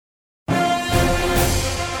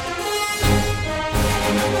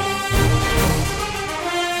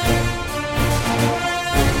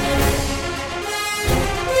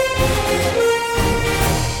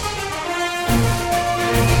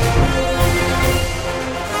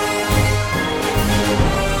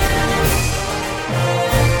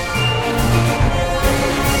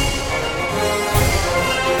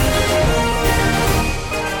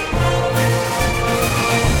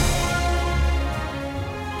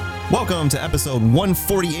Welcome to episode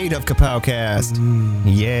 148 of Kapowcast.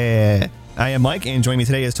 Yeah. I am Mike, and joining me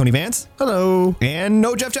today is Tony Vance. Hello. And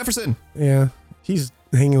no Jeff Jefferson. Yeah, he's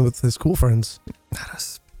hanging with his cool friends.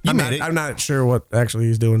 You made it. I'm not sure what actually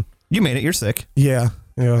he's doing. You made it. You're sick. Yeah.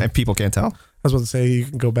 And people can't tell. I was about to say, you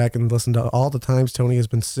can go back and listen to all the times Tony has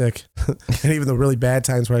been sick. And even the really bad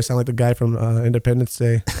times where I sound like the guy from Independence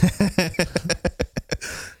Day.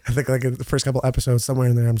 I think like in the first couple episodes, somewhere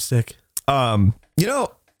in there, I'm sick.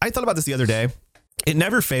 I thought about this the other day. It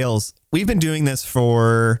never fails. We've been doing this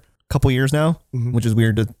for a couple years now, which is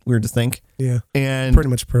weird to think. Yeah. And pretty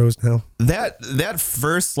much pros now. That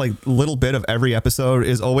first like little bit of every episode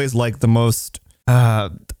is always like the most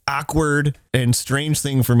awkward and strange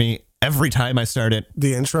thing for me every time I start it.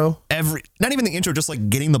 The intro? Not even the intro, just like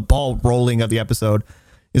getting the ball rolling of the episode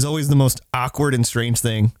is always the most awkward and strange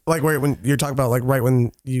thing. Like when you're talking about like right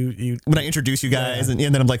when you when I introduce you guys and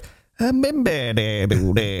then I'm like, and I'm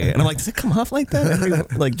like, does it come off like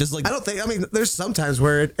that? Like just like I don't think. I mean, there's sometimes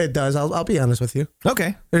where it does. I'll be honest with you.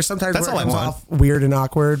 Okay. There's sometimes That's where all it comes I want. off weird and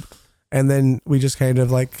awkward, and then we just kind of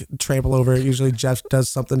like trample over it. Usually Jeff does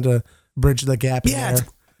something to bridge the gap. Yeah, in it's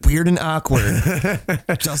weird and awkward.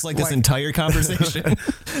 Just like this entire conversation.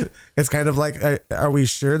 It's kind of like, are we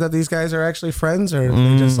sure that these guys are actually friends, or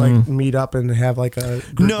they just like meet up and have like a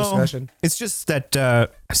group discussion? It's just that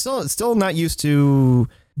I'm still not used to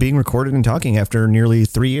being recorded and talking after nearly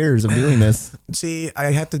 3 years of doing this. See,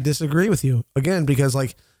 I have to disagree with you again, because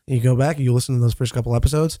like you go back and you listen to those first couple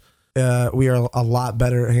episodes, we are a lot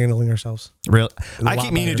better at handling ourselves. Really, I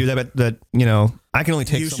keep meaning to do that, but that I can only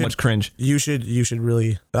take so much cringe. You should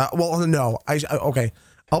really. Well, no, okay.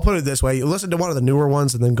 I'll put it this way: you listen to one of the newer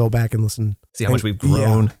ones and then go back and listen. See how much we've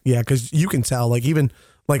grown. Yeah, because you can tell. Like even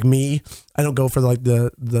like me, I don't go for like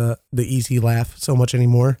the easy laugh so much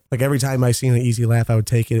anymore. Like every time I seen an easy laugh, I would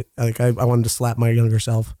take it. Like I wanted to slap my younger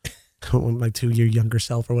self, my 2-year younger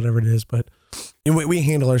self or whatever it is. But we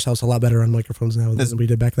handle ourselves a lot better on microphones now than we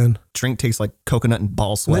did back then. Drink tastes like coconut and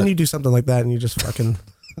ball sweat. And then you do something like that and you just fucking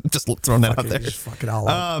just throwing that out there. Just fuck it all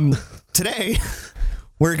up. Today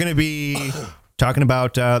we're gonna be talking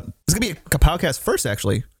about it's gonna be a Kapowcast first,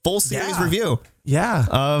 actually, full series review. Yeah.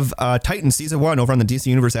 Of Titan Season 1 over on the DC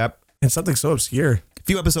Universe app. And something so obscure. A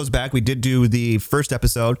few episodes back, we did do the first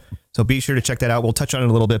episode, so be sure to check that out. We'll touch on it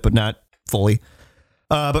a little bit, but not fully.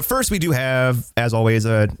 But first, we do have, as always,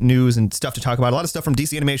 news and stuff to talk about. A lot of stuff from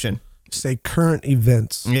DC Animation. Say current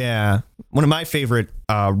events. Yeah. One of my favorite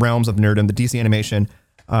realms of nerddom, the DC Animation.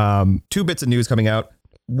 2 bits of news coming out.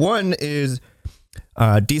 One is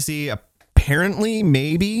DC apparently,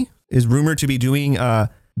 maybe, is rumored to be doing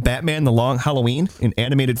Batman The Long Halloween in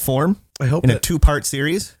animated form. I hope in a 2-part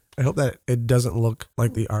series. I hope that it doesn't look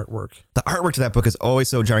like the artwork. The artwork to that book is always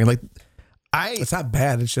so jarring. Like, it's not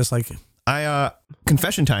bad. It's just like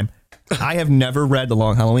confession time. I have never read The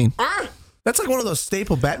Long Halloween. That's like one of those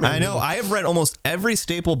staple Batman. I know. I have read almost every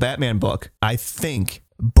staple Batman book, I think,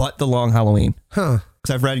 but The Long Halloween. Huh?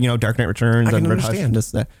 Because I've read, Dark Knight Returns. I've read Hush and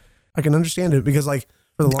this, that. I can understand it because, like,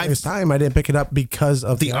 for the longest time, I didn't pick it up because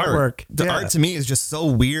of the artwork. The art to me is just so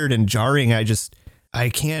weird and jarring. I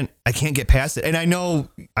can't get past it. And I know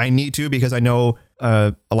I need to, because I know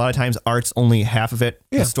a lot of times art's only half of it.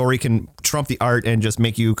 Yeah. The story can trump the art and just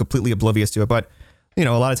make you completely oblivious to it. But, a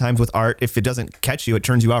lot of times with art, if it doesn't catch you, it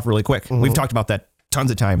turns you off really quick. Mm-hmm. We've talked about that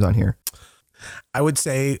tons of times on here. I would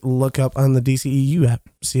say look up on the DCEU app,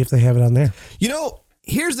 see if they have it on there.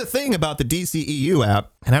 Here's the thing about the DCEU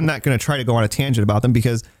app, and I'm not going to try to go on a tangent about them,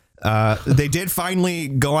 because they did finally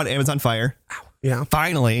go on Amazon Fire. Yeah.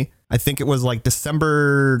 Finally. I think it was like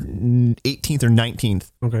December 18th or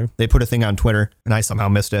 19th. Okay. They put a thing on Twitter, and I somehow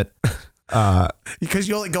missed it. Because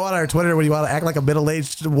you only go on our Twitter when you want to act like a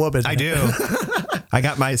middle-aged woman. I do. I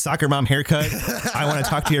got my soccer mom haircut. I want to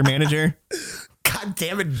talk to your manager. God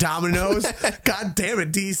damn it, Domino's. God damn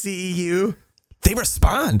it, DCEU. They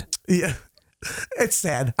respond. Yeah. It's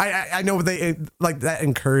sad. I know they like that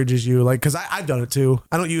encourages you, like, because I've done it too.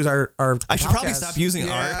 I don't use our I should probably stop using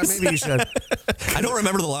ours. Maybe you should. I don't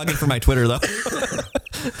remember the login for my Twitter though.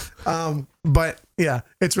 But yeah,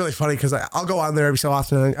 it's really funny because I'll go on there every so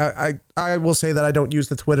often. I will say that I don't use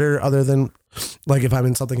the Twitter other than like if I'm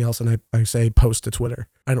in something else and I say post to Twitter.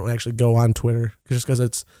 I don't actually go on Twitter just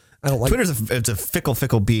because I don't like Twitter's it's a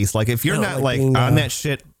fickle beast. Like if you're not like being, on that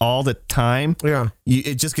shit all the time,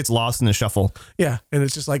 it just gets lost in the shuffle. Yeah, and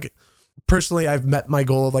it's just like personally, I've met my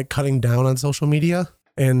goal of like cutting down on social media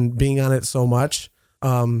and being on it so much.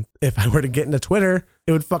 If I were to get into Twitter,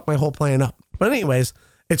 it would fuck my whole plan up. But anyways,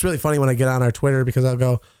 it's really funny when I get on our Twitter because I'll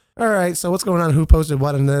go, all right, so what's going on? Who posted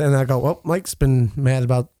what? And I go, well, Mike's been mad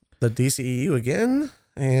about the DCEU again.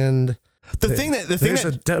 And There's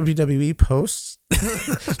a WWE post.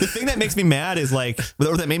 The thing that makes me mad is like,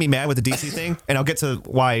 or that made me mad with the DC thing, and I'll get to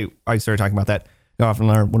why I started talking about that off on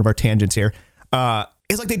one of our tangents here.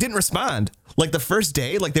 It's like they didn't respond. Like the first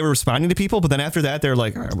day, like they were responding to people, but then after that, they're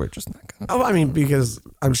like, we're just not gonna. Oh, I mean, because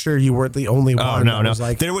I'm sure you weren't the only one. Oh no. Was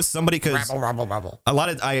like, there was somebody because rabble. a lot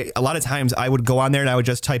of times I would go on there and I would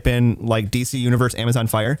just type in like DC Universe Amazon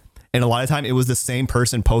Fire, and a lot of time it was the same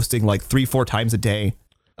person posting like 3-4 times a day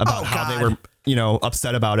about how they were,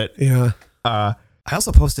 upset about it. Yeah. I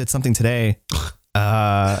also posted something today.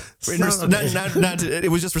 It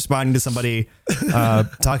was just responding to somebody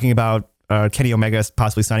talking about Kenny Omega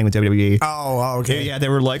possibly signing with WWE. Oh, okay. Yeah, they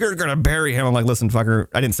were like, "You're gonna bury him." I'm like, "Listen, fucker."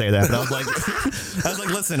 I didn't say that, but I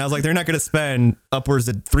was like, they're not gonna spend upwards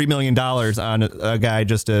of $3 million on a guy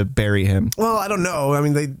just to bury him. Well, I don't know. I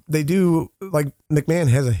mean, they do, like, McMahon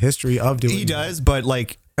has a history of doing. He does, but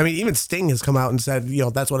like, I mean, even Sting has come out and said,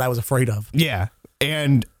 that's what I was afraid of. Yeah,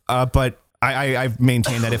 and but I've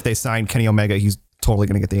maintained that if they sign Kenny Omega, he's totally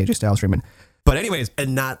gonna get the AJ Styles treatment. But anyways,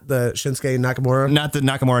 and not the Shinsuke Nakamura, not the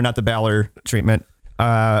Nakamura, not the Balor treatment.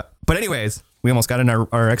 But anyways, we almost got in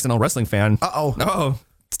our accidental wrestling fan. Oh,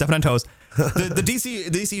 stepping on toes. The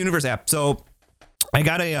DC Universe app. So I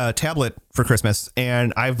got a tablet for Christmas,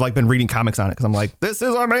 and I've like been reading comics on it because I'm like, this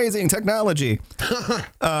is amazing technology.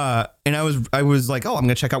 And I was like, I'm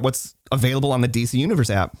gonna check out what's available on the DC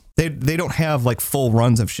Universe app. They don't have like full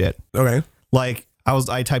runs of shit. Okay. Like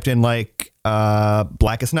I typed in like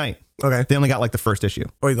Blackest Night. Okay. They only got like the first issue.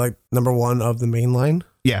 Wait, like number 1 of the main line?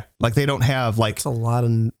 Yeah. Like they don't have like it's a lot of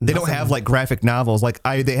they don't have like graphic novels. Like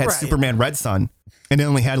they had Superman Red Sun, and they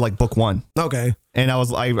only had like book 1. Okay. And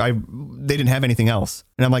they didn't have anything else.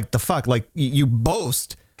 And I'm like, the fuck? Like you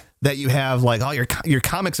boast that you have like all your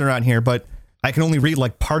comics are on here, but I can only read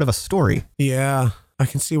like part of a story. Yeah. I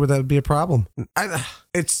can see where that would be a problem.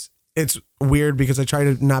 It's weird because I try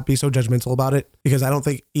to not be so judgmental about it because I don't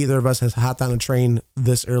think either of us has hopped on a train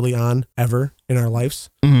this early on ever in our lives.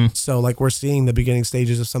 Mm-hmm. So like we're seeing the beginning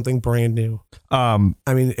stages of something brand new. I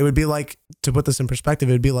mean, it would be like, to put this in perspective,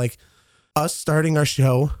 it'd be like us starting our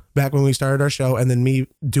show back when we started our show and then me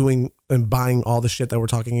doing and buying all the shit that we're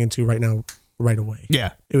talking into right now right away.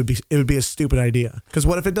 Yeah. It would be a stupid idea. Because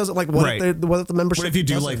what if it doesn't, like, what if the membership? What if you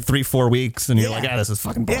do like 3-4 weeks and you're like, this is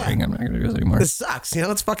fucking boring. Yeah. I'm not going to do this anymore. This sucks.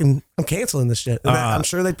 I'm canceling this shit. And I'm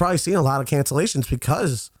sure they've probably seen a lot of cancellations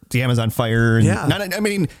because the Amazon Fire. And yeah.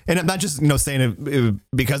 And I'm not just, saying it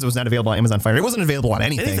because it was not available on Amazon Fire. It wasn't available on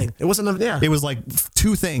anything. It wasn't, It was like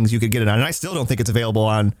 2 things you could get it on. And I still don't think it's available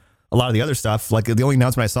on a lot of the other stuff. Like the only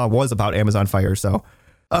announcement I saw was about Amazon Fire. So,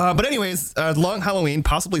 but anyways, Long Halloween,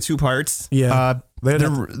 possibly 2 parts. Yeah.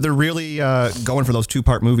 They're really going for those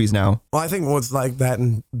 2-part movies now. Well, I think what's like that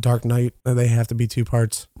in Dark Knight, they have to be 2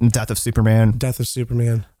 parts. Death of Superman.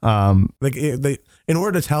 Like in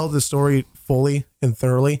order to tell the story fully and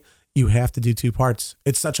thoroughly, you have to do 2 parts.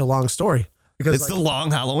 It's such a long story because it's the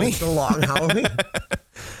Long Halloween. It's the Long Halloween.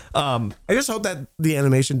 I just hope that the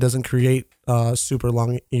animation doesn't create super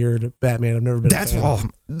long-eared Batman. I've never been.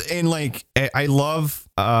 And like I love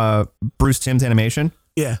Bruce Timm's animation.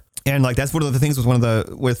 Yeah. And like that's one of the things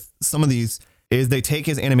with some of these is they take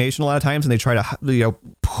his animation a lot of times and they try to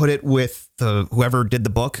put it with whoever did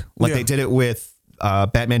the book. Like they did it with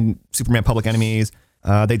Batman, Superman, Public Enemies.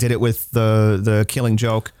 They did it with the Killing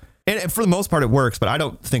Joke, and for the most part it works. But I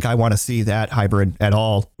don't think I want to see that hybrid at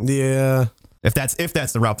all. Yeah. If that's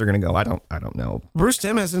the route they're gonna go, I don't know. Bruce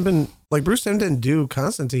Timm didn't do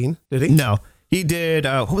Constantine, did he? No. He did.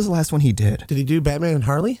 What was the last one he did? Did he do Batman and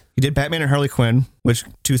Harley? He did Batman and Harley Quinn, which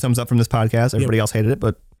 2 thumbs up from this podcast. Everybody else hated it,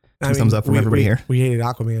 but 2 thumbs up from everybody here. We hated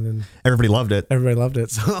Aquaman and everybody loved it.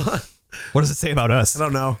 So what does it say about us? I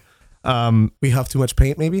don't know. We huff too much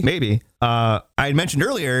paint, maybe? Maybe. I had mentioned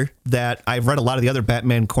earlier that I've read a lot of the other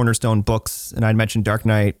Batman Cornerstone books, and I'd mentioned Dark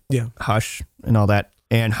Knight, Hush, and all that.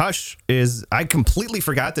 And Hush I completely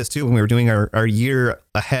forgot this too when we were doing our year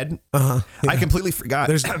ahead. I completely forgot.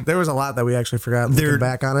 There was a lot that we actually forgot. Looking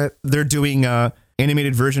back on it. They're doing an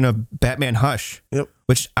animated version of Batman Hush,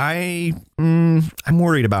 which I'm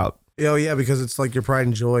worried about. Oh yeah, because it's like your pride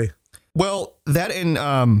and joy. Well, that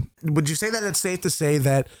and would you say that it's safe to say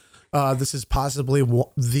that this is possibly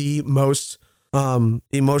the most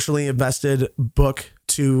emotionally invested book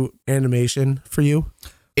to animation for you?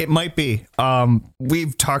 It might be.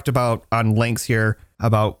 We've talked about on links here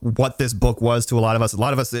about what this book was to a lot of us. A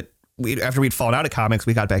lot of us after we'd fallen out of comics,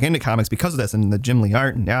 we got back into comics because of this and the Jim Lee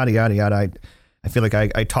art and yada yada yada. I feel like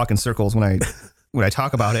I talk in circles when I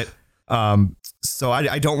talk about it. So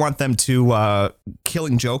I don't want them to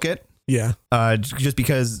Killing Joke it. Yeah. Just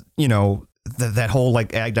because that whole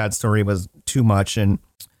like Agdod story was too much, and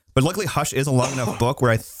But luckily, Hush is a long enough book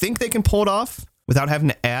where I think they can pull it off without having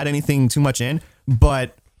to add anything too much in.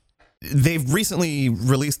 But they've recently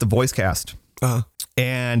released the voice cast,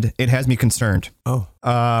 and it has me concerned. Oh,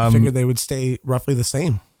 I figured they would stay roughly the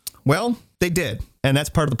same. Well, they did, and that's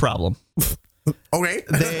part of the problem. Okay.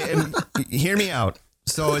 Hear me out.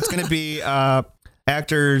 So it's going to be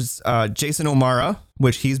actors Jason O'Mara,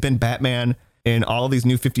 which he's been Batman in all of these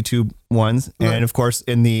New 52 ones, and of course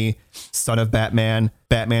in the Son of Batman,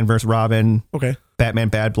 Batman vs. Robin, Batman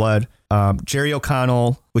Bad Blood, Jerry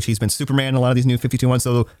O'Connell, which he's been Superman in a lot of these New 52 ones.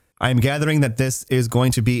 So I'm gathering that this is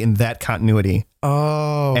going to be in that continuity.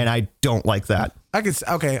 Oh, and I don't like that. I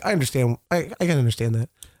understand. I can understand that.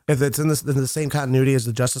 If it's in the same continuity as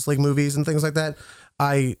the Justice League movies and things like that,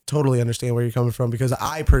 I totally understand where you're coming from, because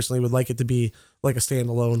I personally would like it to be like a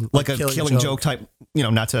standalone, like a killing joke type,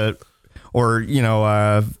 not to, or,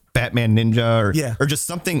 Batman Ninja or just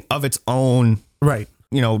something of its own. Right.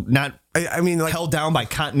 Not, I mean, like, held down by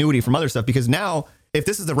continuity from other stuff, because now if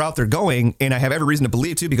this is the route they're going, and I have every reason to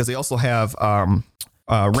believe too, because they also have,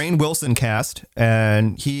 Rainn Wilson cast,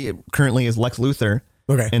 and he currently is Lex Luthor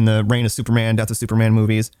in the Reign of Superman, Death of Superman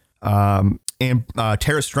movies. And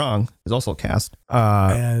Tara Strong is also cast.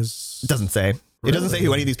 It doesn't say. It doesn't say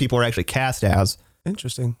who any of these people are actually cast as.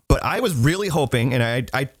 Interesting. But I was really hoping, and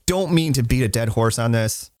I don't mean to beat a dead horse on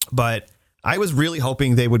this, but I was really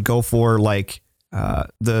hoping they would go for like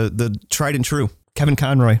the tried and true Kevin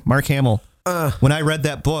Conroy, Mark Hamill. When I read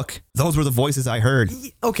that book, those were the voices I heard.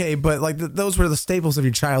 Okay, but like those were the staples of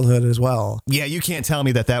your childhood as well. Yeah, you can't tell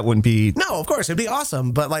me that wouldn't be. No, of course it'd be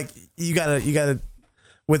awesome, but like you gotta.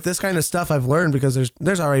 With this kind of stuff, I've learned, because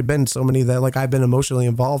there's already been so many that like I've been emotionally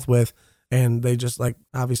involved with, and they just like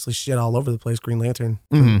obviously shit all over the place. Green Lantern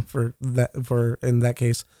for in that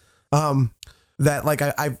case, that like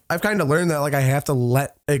I've kind of learned that like I have to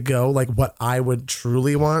let it go, like what I would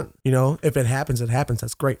truly want. If it happens, it happens.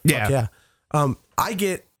 That's great. Yeah. Fuck yeah. I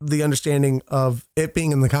get the understanding of it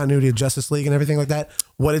being in the continuity of Justice League and everything like that.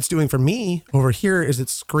 What it's doing for me over here is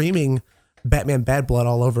it's screaming Batman Bad Blood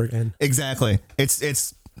all over again. Exactly.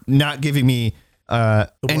 It's not giving me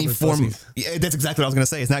any form. That's exactly what I was going to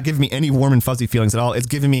say. It's not giving me any warm and fuzzy feelings at all. It's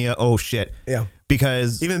giving me oh shit. Yeah.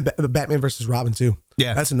 Because even the Batman versus Robin too.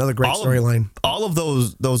 Yeah. That's another great storyline. All of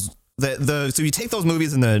those so you take those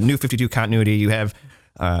movies in the New 52 continuity, you have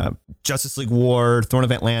Justice League War, Throne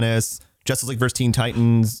of Atlantis, Justice League vs. Teen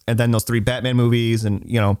Titans, and then those 3 Batman movies, and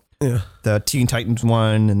the Teen Titans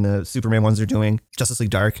one and the Superman ones they're doing, Justice League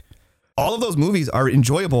Dark. All of those movies are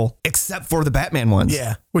enjoyable except for the Batman ones.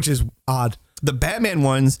 Yeah, which is odd. The Batman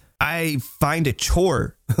ones, I find a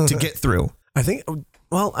chore to get through. I think,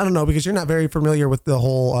 well, I don't know, because you're not very familiar with the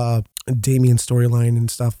whole Damian storyline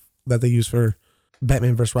and stuff that they use for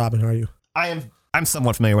Batman vs. Robin, are you? I'm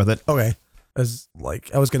somewhat familiar with it. Okay. As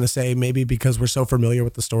like I was going to say, maybe because we're so familiar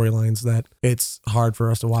with the storylines that it's hard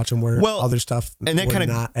for us to watch them, where other stuff and that we're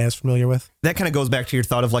not as familiar with. That kind of goes back to your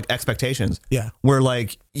thought of like expectations. Yeah. Where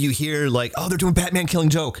like you hear like, oh, they're doing Batman killing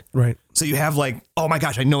joke. Right. So you have like, oh my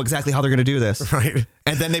gosh, I know exactly how they're going to do this. Right.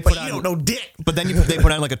 And then they put on, you don't know dick. But then they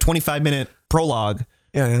put on like a 25-minute prologue.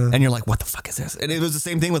 Yeah. And you're like, what the fuck is this? And it was the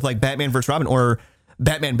same thing with like Batman vs. Robin or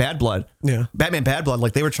Batman Bad Blood. Yeah. Batman Bad Blood,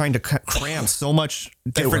 like they were trying to cram so much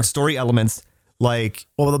different story elements. Like,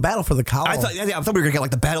 well, the battle for the cowl. I thought we were gonna get like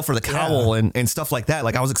the battle for the cowl and stuff like that.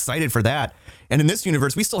 Like I was excited for that. And in this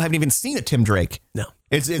universe, we still haven't even seen a Tim Drake. No,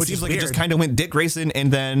 it seems like it just kind of went Dick Grayson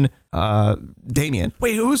and then Damian.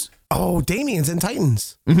 Wait, Damian's in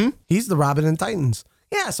Titans. Mm-hmm. He's the Robin in Titans.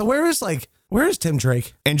 Yeah. So where is Tim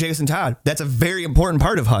Drake and Jason Todd? That's a very important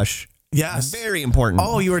part of Hush. Yes, very important.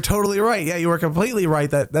 Oh, you were totally right. Yeah, you were completely right.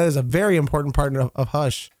 That is a very important part of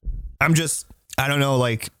Hush. I don't know.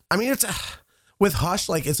 Like, I mean, with Hush,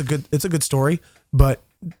 like it's a good story, but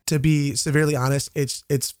to be severely honest, it's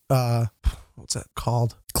what's that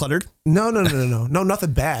called? Cluttered? No,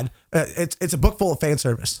 nothing bad. It's a book full of fan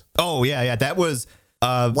service. Oh yeah, that was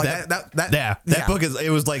that book is. It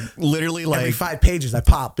was like literally like every 5 pages I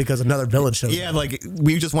pop because another villain shows. Yeah, like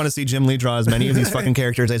we just want to see Jim Lee draw as many of these fucking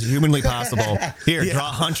characters as humanly possible. Here,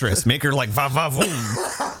 draw Huntress, make her like va va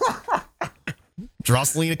voom. Draw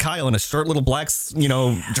Selena Kyle in a short little black,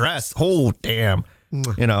 dress. Oh, damn.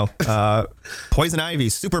 Poison Ivy,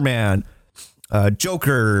 Superman,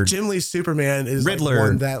 Joker. Jim Lee's Superman is Riddler. Like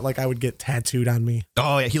one that like I would get tattooed on me.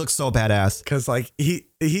 Oh yeah, he looks so badass. Because like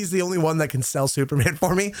he's the only one that can sell Superman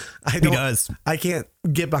for me. He does. I can't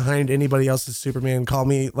get behind anybody else's Superman. Call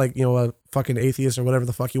me like a fucking atheist or whatever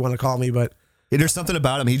the fuck you want to call me, but there's something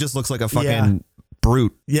about him. He just looks like a fucking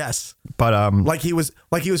brute. Yes. But like he was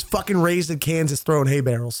fucking raised in Kansas throwing hay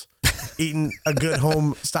barrels, eating a good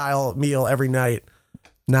home style meal every night.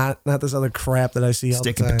 Not this other crap that I see all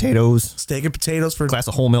Steak the time. and potatoes, Steak and potatoes for glass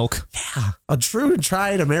of whole milk. a true and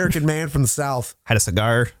tried American man from the South. Had a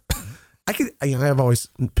cigar. I've always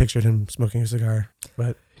pictured him smoking a cigar,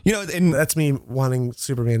 but And that's me wanting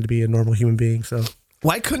Superman to be a normal human being. So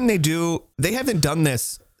why couldn't they haven't done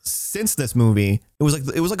this since this movie. It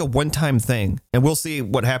was like a one-time thing, and we'll see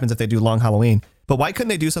what happens if they do Long Halloween. But why couldn't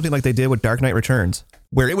they do something like they did with Dark Knight Returns,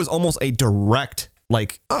 where it was almost a direct,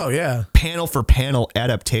 like, oh yeah, panel for panel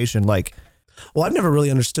adaptation? Like, well, I've never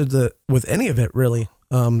really understood with any of it. Really,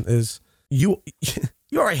 is you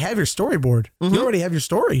already have your storyboard. Mm-hmm. You already have your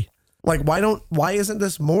story. Like, why isn't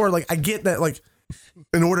this more like? I get that, like,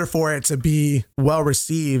 in order for it to be well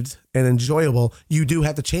received and enjoyable, you do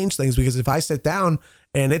have to change things, because if I sit down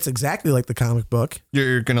and it's exactly like the comic book,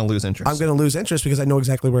 you're gonna lose interest. I'm gonna lose interest because I know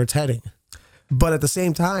exactly where it's heading. But at the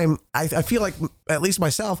same time, I feel like, at least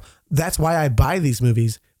myself, that's why I buy these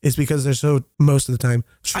movies, is because they're so, most of the time,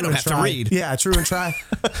 true I don't and have to try. read. Yeah, true and try.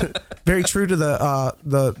 Very true to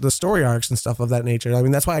the story arcs and stuff of that nature. I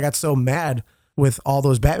mean, that's why I got so mad with all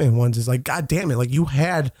those Batman ones. Is like, God damn it! Like, you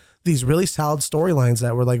had these really solid storylines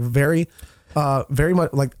that were like very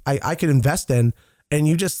much like I could invest in, and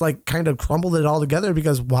you just like kind of crumbled it all together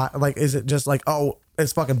because why? Like, is it just like, oh,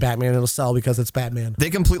 it's fucking Batman, it'll sell because it's Batman? They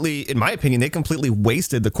completely, in my opinion,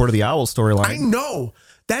 wasted the Court of the Owl storyline. I know.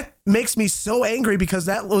 That makes me so angry, because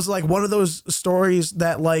that was like one of those stories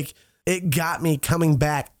that, like, it got me coming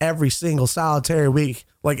back every single solitary week.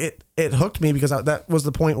 Like, it hooked me, because that was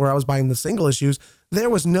the point where I was buying the single issues. There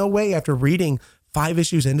was no way, after reading 5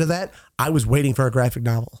 issues into that, I was waiting for a graphic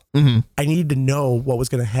novel. Mm-hmm. I needed to know what was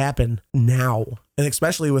going to happen now. And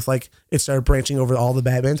especially with, like, it started branching over all the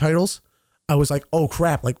Batman titles. I was like, oh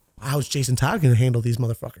crap, like, how's Jason Todd going to handle these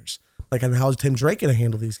motherfuckers? Like, and how's Tim Drake going to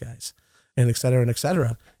handle these guys? And et cetera, and et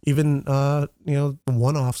cetera. Even,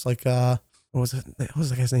 one-offs, like, what was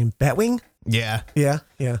the guy's name? Batwing? Yeah. Yeah.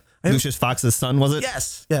 Lucius Fox's son, was it?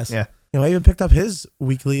 Yes. Yeah. I even picked up his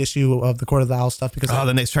weekly issue of the Court of the Owl stuff, because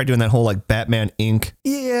then they tried doing that whole, like, Batman Inc.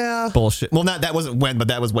 Yeah. bullshit. Well, that wasn't when, but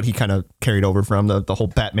that was what he kind of carried over from the whole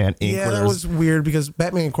Batman Inc. Yeah, that was weird, because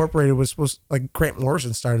Batman Incorporated was supposed, like, Grant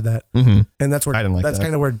Morrison started that, Mhm. and that's where I didn't like that's that.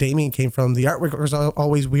 kind of where Damian came from. The artwork was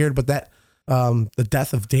always weird, but that the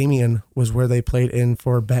death of Damian was where they played in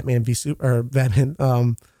for Batman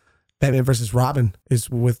Batman versus Robin, is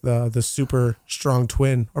with the super strong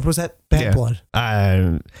twin, or was that Bat Blood?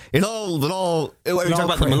 It all. Are you talking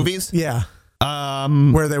about the movies? Yeah.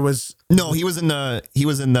 Where there was, No, he was in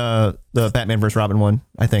the Batman vs. Robin one.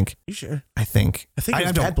 I think. you sure? I think I think it I'd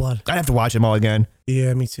was have Bad Blood. I'd have to watch them all again.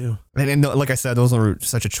 Yeah, me too. And like I said, those are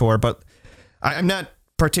such a chore. But I'm not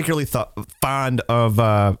particularly fond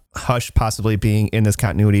of Hush possibly being in this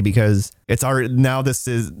continuity, because it's already now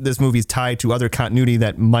this movie's tied to other continuity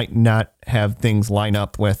that might not have things line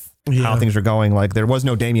up with how things are going. Like, there was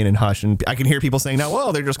no Damian in Hush, and I can hear people saying now,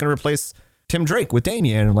 well, they're just going to replace Tim Drake with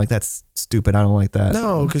Damian. I'm like, that's stupid. I don't like that.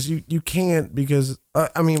 No, because you can't, because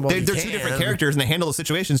I mean, well, They're two different characters, and they handle the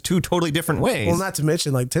situations two totally different ways. Well, not to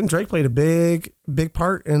mention, like, Tim Drake played a big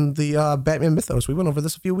part in the Batman mythos. We went over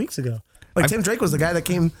this a few weeks ago. Like, Tim Drake was the guy that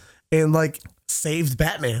came and, like, saved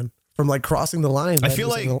Batman from, like, crossing the line. I feel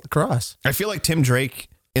like Tim Drake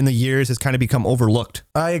in the years has kind of become overlooked.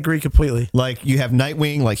 I agree completely. Like, you have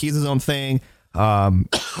Nightwing, like, he's his own thing.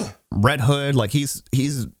 Red Hood, like, he's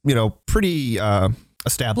pretty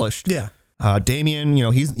established. Yeah. Damian,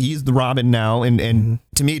 he's the Robin now, and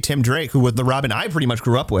to me, Tim Drake, who was the Robin I pretty much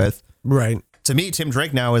grew up with, Right. to me, Tim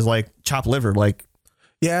Drake now is like chopped liver. Like,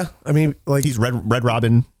 Yeah. I mean, like, he's Red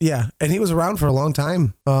Robin. yeah. And he was around for a long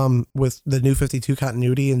time with the New 52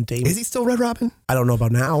 continuity and Damian. Is he still Red Robin? I don't know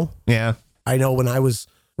about now. Yeah. I know when I was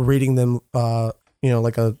reading them,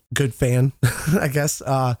 like a good fan, I guess,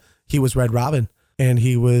 he was Red Robin, and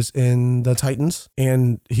he was in the Titans,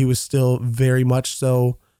 and he was still very much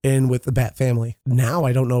so in with the Bat family. Now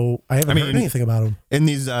I don't know. I haven't heard anything about him. In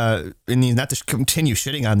these, not to continue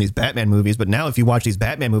shitting on these Batman movies, but now if you watch these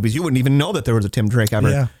Batman movies, you wouldn't even know that there was a Tim Drake ever.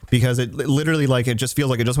 Yeah. Because it literally, like, it just feels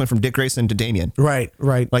like it just went from Dick Grayson to Damian. Right.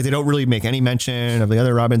 Like, they don't really make any mention of the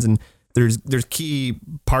other Robins, and there's key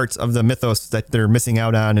parts of the mythos that they're missing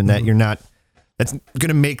out on, and that that's going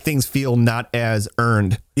to make things feel not as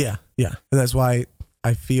earned. Yeah. And that's why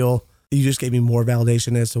I feel you just gave me more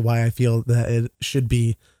validation as to why I feel that it should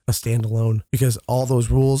be a standalone, because all those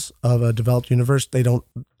rules of a developed universe, they don't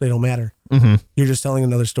matter. Mm-hmm. You're just telling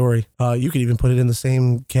another story. You could even put it in the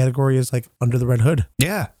same category as, like, Under the Red Hood.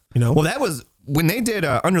 Yeah. Well, that was when they did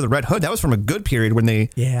Under the Red Hood. That was from a good period when they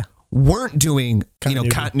weren't doing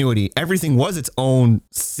continuity. Everything was its own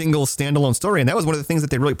single standalone story, and that was one of the things that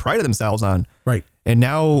they really prided themselves on. Right. And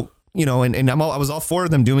now and I was all for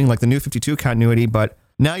them doing like the New 52 continuity, but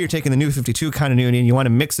now you're taking the New 52 continuity and you want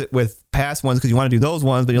to mix it with past ones because you want to do those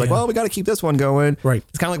ones, but you're like, well, we got to keep this one going. Right.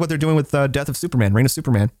 It's kind of like what they're doing with Death of Superman, Reign of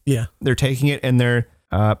Superman. Yeah. They're taking it and they're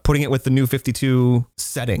putting it with the New 52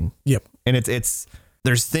 setting. Yep. And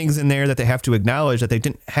there's things in there that they have to acknowledge that they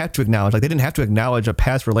didn't have to acknowledge. Like they didn't have to acknowledge a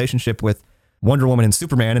past relationship with Wonder Woman and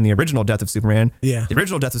Superman in the original Death of Superman. Yeah. The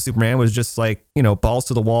original Death of Superman was just like, balls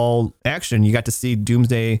to the wall action. You got to see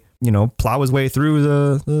Doomsday, plow his way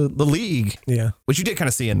through the league. Yeah. Which you did kind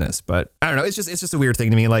of see in this, but I don't know. It's just a weird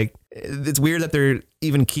thing to me. Like it's weird that they're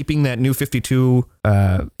even keeping that New 52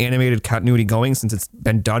 animated continuity going since it's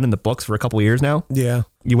been done in the books for a couple of years now. Yeah.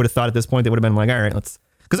 You would have thought at this point they would have been like, all right,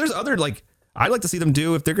 because there's other I'd like to see them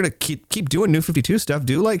do, if they're going to keep doing New 52 stuff,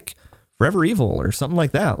 do like Forever Evil or something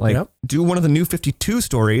like that. Like do one of the New 52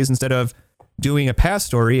 stories instead of doing a past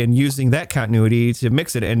story and using that continuity to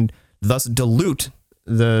mix it and thus dilute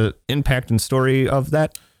the impact and story of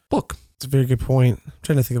that book. It's a very good point. I'm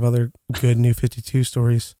trying to think of other good New 52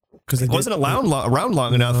 stories. Because it wasn't around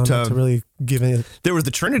long enough to really give it. There was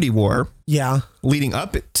the Trinity War. Yeah. Leading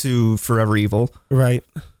up to Forever Evil. Right.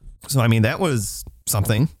 So, I mean, that was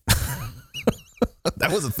something.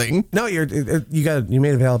 That was a thing. No, you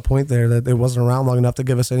made a valid point there that it wasn't around long enough to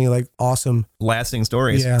give us any like awesome lasting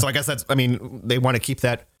stories. Yeah. So I guess they want to keep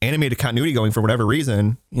that animated continuity going for whatever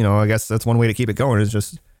reason. I guess that's one way to keep it going is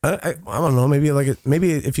just I don't know, maybe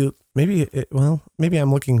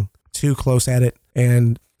I'm looking too close at it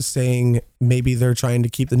and saying maybe they're trying to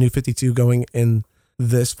keep the New 52 going in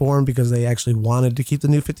this form because they actually wanted to keep the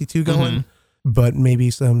New 52 going. Mm-hmm. But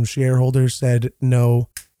maybe some shareholders said, no,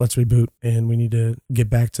 let's reboot and we need to get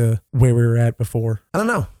back to where we were at before. I don't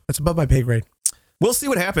know. It's above my pay grade. We'll see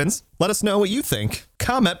what happens. Let us know what you think.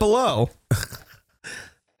 Comment below.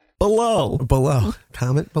 Below.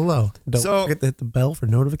 Comment below. Don't forget to hit the bell for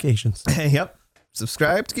notifications. Yep.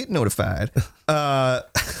 Subscribe to get notified.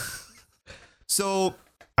 So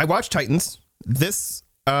I watched Titans. This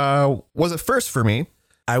was a first for me.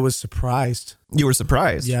 I was surprised. You were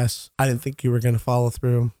surprised? Yes. I didn't think you were going to follow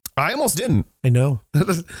through. I almost didn't. I know.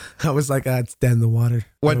 I was like, it's dead in the water.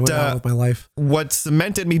 What went on with my life? What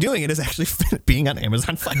cemented me doing it is actually being on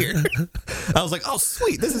Amazon Fire. I was like, oh,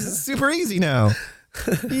 sweet. This is super easy now.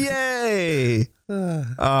 Yay.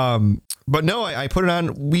 But no, I put it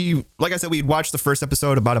on. Like I said, we watched the first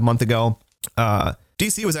episode about a month ago.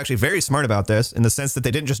 DC was actually very smart about this in the sense that they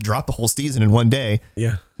didn't just drop the whole season in one day.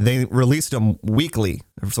 Yeah. They released them weekly.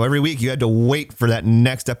 So every week you had to wait for that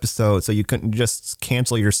next episode. So you couldn't just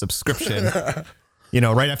cancel your subscription,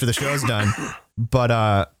 right after the show's done.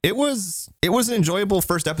 But it was an enjoyable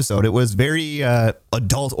first episode. It was very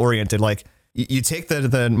adult oriented. Like you take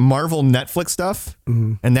the Marvel Netflix stuff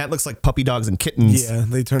and that looks like puppy dogs and kittens. Yeah,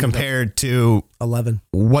 they turned compared to 11.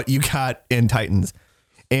 What you got in Titans.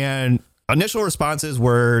 And initial responses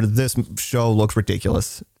were this show looks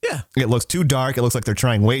ridiculous. Yeah. It looks too dark. It looks like they're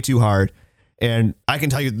trying way too hard. And I can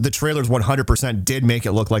tell you the trailers 100% did make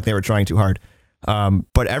it look like they were trying too hard.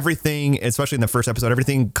 But everything, especially in the first episode,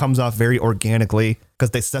 everything comes off very organically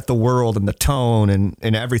because they set the world and the tone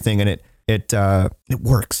and everything. And it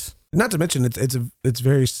works. Not to mention it's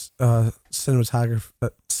very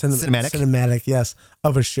cinematic, yes,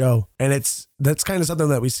 of a show. And that's kind of something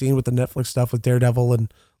that we've seen with the Netflix stuff with Daredevil and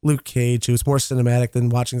Luke Cage, who's more cinematic than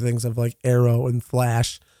watching things of like Arrow and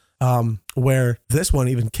Flash, where this one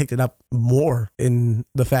even kicked it up more in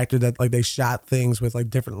the factor that like they shot things with like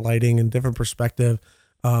different lighting and different perspective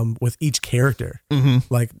with each character,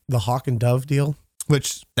 like the Hawk and Dove deal,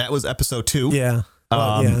 which that was episode 2. Yeah.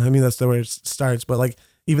 Well, yeah. I mean, that's the way it starts, but like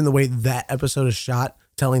even the way that episode is shot,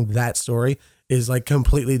 telling that story is like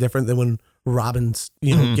completely different than when Robin's,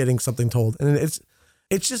 getting something told. And it's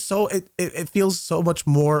just so, it feels so much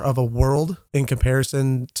more of a world in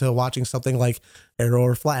comparison to watching something like Arrow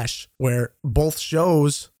or Flash, where both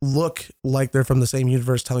shows look like they're from the same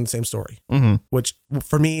universe telling the same story, which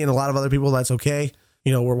for me and a lot of other people, that's okay.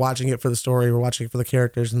 We're watching it for the story. We're watching it for the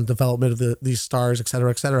characters and the development of these stars, et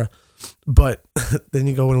cetera, et cetera. But then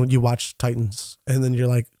you go and you watch Titans and then you're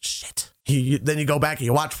like, shit. Then you go back and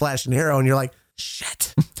you watch Flash and Arrow and you're like,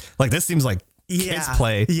 shit. Like this seems like kids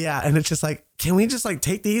play. Yeah. And it's just like, can we just like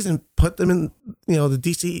take these and put them in, the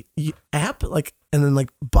DC app, like, and then like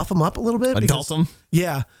buff them up a little bit? Adult them?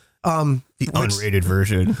 Yeah. The unrated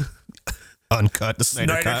version. Uncut, the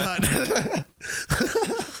Snyder cut.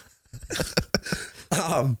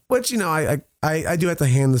 Which, I do have to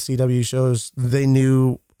hand the CW shows. They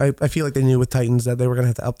knew, I feel like they knew with Titans that they were going to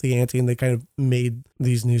have to up the ante, and they kind of made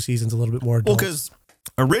these new seasons a little bit more adult. Well, because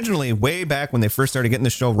originally, way back when they first started getting the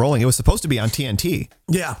show rolling, it was supposed to be on TNT.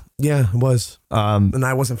 Yeah, it was. And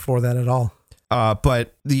I wasn't for that at all.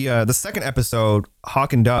 But the second episode,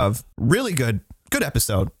 Hawk and Dove, really good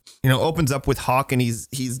episode. Opens up with Hawk and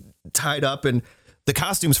he's tied up, and the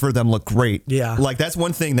costumes for them look great. Yeah. Like that's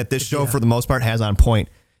one thing that this show for the most part has on point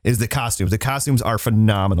is the costumes. The costumes are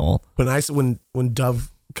phenomenal. When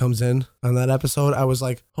Dove comes in on that episode, I was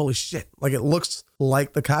like, holy shit. Like it looks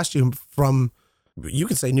like the costume from, you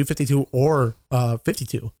could say New 52 or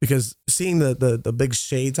 52, because seeing the big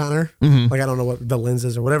shades on her, like I don't know what the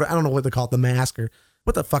lenses or whatever, I don't know what they call it, the mask or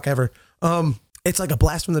what the fuck ever. It's like a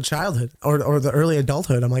blast from the childhood or the early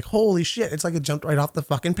adulthood. I'm like, holy shit. It's like it jumped right off the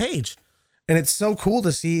fucking page. And it's so cool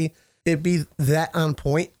to see it be that on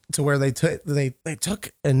point to where they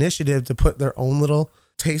took initiative to put their own little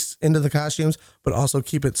taste into the costumes, but also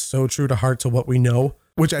keep it so true to heart to what we know,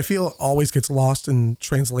 which I feel always gets lost in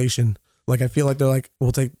translation. Like I feel like they're like,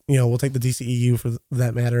 we'll take the DCEU for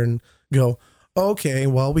that matter and go, okay,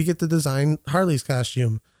 well, we get to design Harley's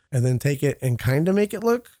costume and then take it and kind of make it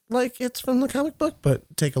look like it's from the comic book, but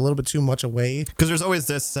take a little bit too much away. Because there's always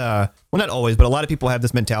this, well, not always, but a lot of people have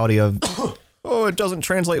this mentality of, oh, it doesn't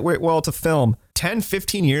translate well to film. 10,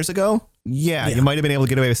 15 years ago, yeah, you might have been able to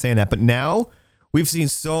get away with saying that. But now we've seen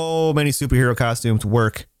so many superhero costumes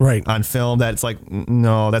work on film that it's like,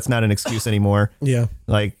 no, that's not an excuse anymore. Yeah.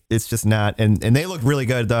 Like, it's just not. And they look really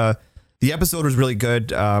good. The episode was really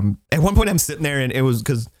good. At one point I'm sitting there and it was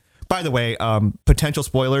because, by the way, potential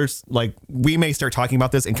spoilers, like we may start talking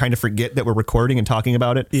about this and kind of forget that we're recording and talking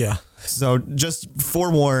about it. Yeah. So just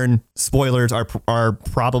forewarn, spoilers are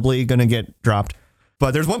probably going to get dropped.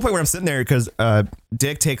 But there's one point where I'm sitting there because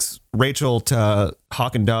Dick takes Rachel to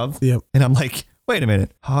Hawk and Dove. Yep. And I'm like, wait a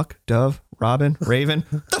minute. Hawk, Dove, Robin, Raven.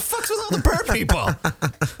 The fuck's with all the bird people?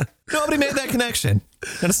 Nobody made that connection.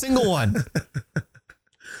 Not a single one.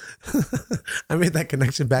 I made that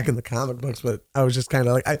connection back in the comic books, but I was just kind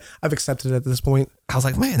of like, I've accepted it at this point. I was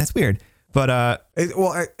like, man, that's weird. But I'm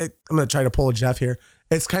going to try to pull a Jeff here.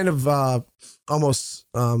 It's kind of almost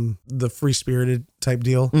the free spirited type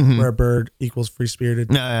deal where a bird equals free spirited.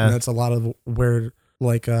 And that's a lot of where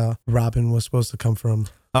like Robin was supposed to come from.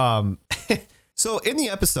 So in the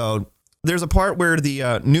episode, there's a part where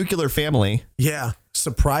the nuclear family. Yeah.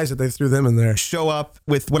 Surprised that they threw them in there. Show up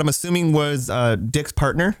with what I'm assuming was Dick's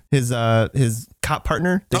partner, his cop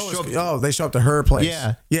partner. They show up to her place.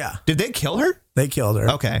 Yeah. Did they kill her? They killed her.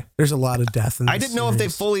 Okay. There's a lot of death in this I didn't know if they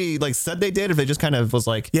fully like said they did, or if they just kind of was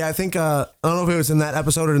like. Yeah, I think I don't know if it was in that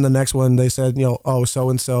episode or in the next one. They said, oh, so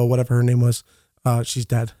and so, whatever her name was, she's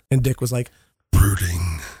dead, and Dick was like,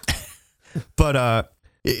 brooding. But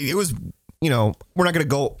it was. We're not going to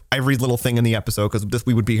go every little thing in the episode because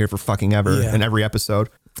we would be here for fucking ever in every episode.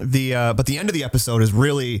 But the end of the episode is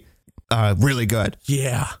really, really good.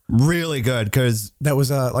 Yeah. Really good because that was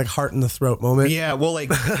a like heart in the throat moment. Yeah. Well, like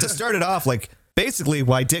to start it off, like basically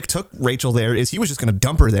why Dick took Rachel there is he was just going to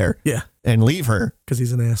dump her there. Yeah. And leave her. Because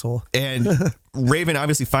he's an asshole. And Raven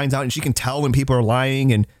obviously finds out and she can tell when people are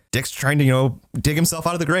lying, and Dick's trying to, dig himself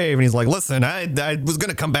out of the grave. And he's like, listen, I was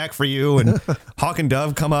going to come back for you. And Hawk and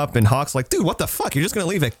Dove come up and Hawk's like, dude, what the fuck? You're just going to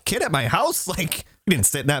leave a kid at my house? Like, he didn't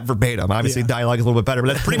say that verbatim. Obviously, dialogue is a little bit better, but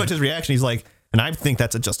that's pretty much his reaction. He's like, and I think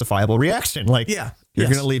that's a justifiable reaction. Like, you're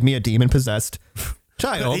going to leave me a demon-possessed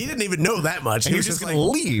child. He didn't even know that much. And you're just going to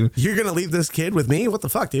leave. You're going to leave this kid with me? What the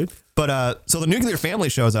fuck, dude? But so the nuclear family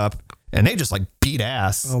shows up and they just like beat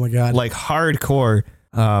ass. Oh my God. Like hardcore.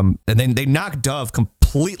 And then they knock Dove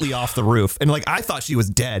completely off the roof. And like, I thought she was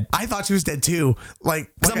dead. I thought she was dead too.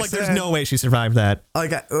 Like I'm like, there's no way she survived that. Like,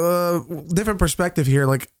 different perspective here.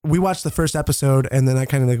 Like we watched the first episode and then I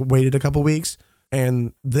kind of like waited a couple weeks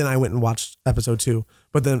and then I went and watched episode 2.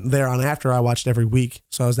 But then thereon after I watched every week.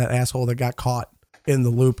 So I was that asshole that got caught in the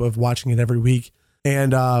loop of watching it every week.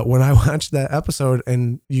 And when I watched that episode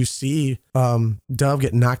and you see Dove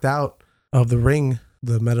get knocked out of the ring,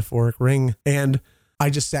 the metaphoric ring, and I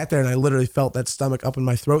just sat there and I literally felt that stomach up in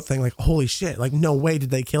my throat thing, like, holy shit, like, no way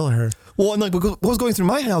did they kill her. Well, and like, what was going through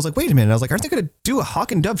my head? I was like, wait a minute. I was like, aren't they going to do a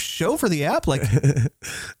Hawk and Dove show for the app? Like,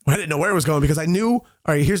 I didn't know where it was going because I knew, all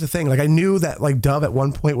right, here's the thing. Like, I knew that like Dove at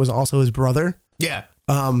one point was also his brother. Yeah.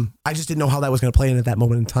 I just didn't know how that was going to play in at that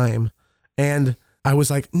moment in time. And I was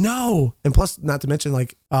like, no. And plus, not to mention,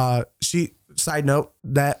 like, side note,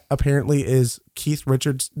 that apparently is Keith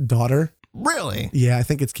Richards' daughter. Really? Yeah, I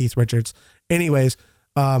think it's Keith Richards. Anyways,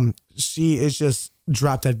 she is just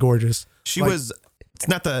drop dead gorgeous. She was. It's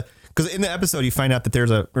not because in the episode you find out that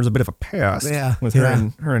there's a bit of a past. With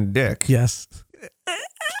her and Dick. Yes.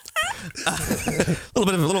 a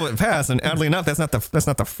little bit past, and oddly enough, that's not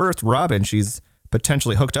the first Robin she's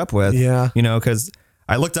potentially hooked up with. Yeah. Because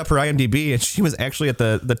I looked up her IMDb and she was actually at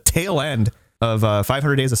the tail end of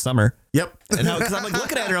 500 Days of Summer. Yep. And now, because I'm like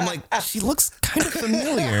looking at her, I'm like, she looks kind of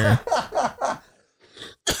familiar.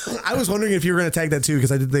 I was wondering if you were going to tag that too,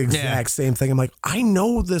 because I did the exact same thing. I'm like, I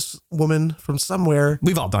know this woman from somewhere.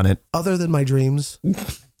 We've all done it. Other than my dreams.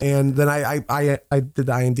 And then I did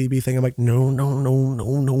the IMDb thing. I'm like,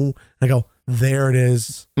 no. I go, there it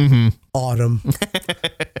is. Autumn.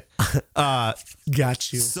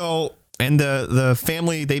 Got you. So, and the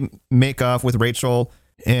family, they make off with Rachel,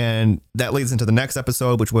 and that leads into the next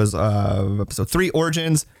episode, which was episode 3,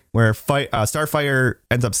 Origins, where Starfire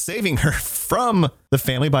ends up saving her from the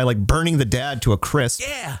family by like burning the dad to a crisp.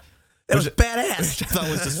 Yeah. That was badass. Which I thought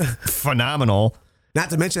was just phenomenal. Not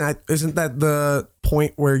to mention, isn't that the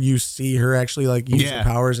point where you see her actually like use her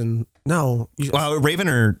powers? And no, Raven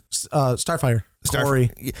or Starfire.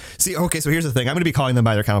 Corey. See, okay, so here's the thing. I'm going to be calling them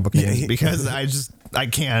by their comic book names because I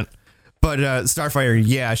can't. But Starfire,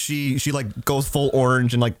 yeah, she like goes full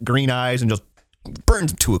orange and like green eyes and just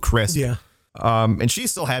burns to a crisp. Yeah. And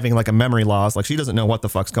she's still having like a memory loss. Like she doesn't know what the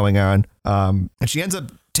fuck's going on. And she ends up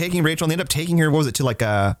taking Rachel, and they end up taking her. What was it, to like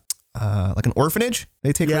an orphanage?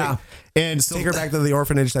 They take her, and so take her back to the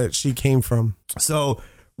orphanage that she came from. So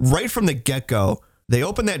right from the get go, they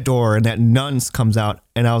open that door and that nuns comes out,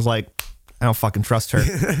 and I was like, I don't fucking trust her.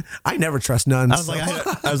 I never trust nuns. I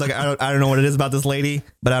was like, I don't know what it is about this lady,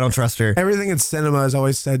 but I don't trust her. Everything in cinema has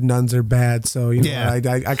always said nuns are bad. So, you know,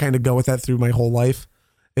 I kind of go with that through my whole life.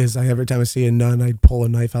 Every time I see a nun, I'd pull a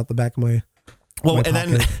knife out the back of my and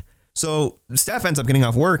then, so Steph ends up getting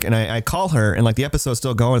off work, and I call her, and like the episode's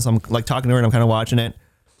still going. So I'm like talking to her, and I'm kind of watching it.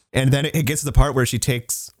 And then it gets to the part where she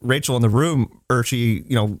takes Rachel in the room, or she,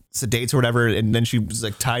 sedates or whatever, and then she's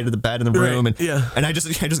like tied to the bed in the room, and I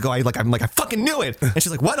just go, I'm like, I fucking knew it. And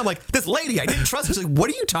she's like, what? I'm like, this lady, I didn't trust her. She's like, what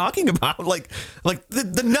are you talking about? Like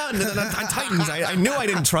the nun on Titans. I knew I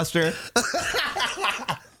didn't trust her.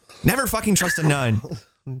 Never fucking trust a nun.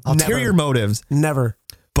 Ulterior motives. Never.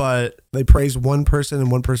 But they praise one person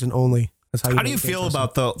and one person only. That's how do you feel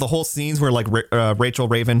about the whole scenes where like Rachel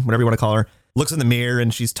Raven, whatever you want to call her, looks in the mirror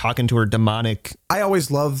and she's talking to her demonic? I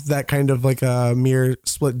always love that kind of like a mirror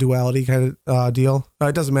split duality kind of deal.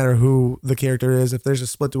 It doesn't matter who the character is. If there's a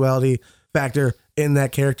split duality factor in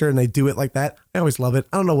that character and they do it like that, I always love it.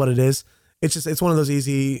 I don't know what it is. It's one of those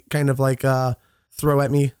easy kind of like throw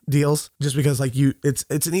at me deals, just because like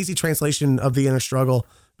it's an easy translation of the inner struggle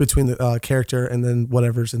between the character and then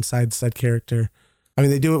whatever's inside said character. I mean,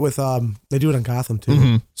 they do it on Gotham too.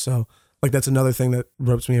 Mm-hmm. So like that's another thing that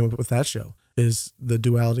ropes me in with that show, is the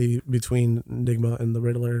duality between Enigma and the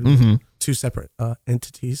Riddler, and two separate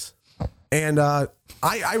entities. And I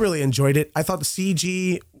really enjoyed it. I thought the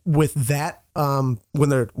CG with that when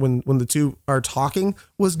the two are talking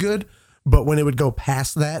was good, but when it would go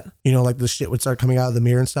past that, like the shit would start coming out of the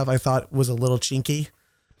mirror and stuff, I thought was a little chinky.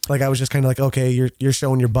 Like I was just kind of like, okay, you're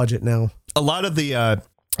showing your budget now. A lot of the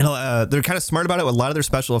they're kind of smart about it. A lot of their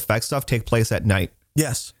special effects stuff take place at night.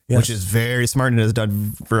 Yes. Which is very smart and is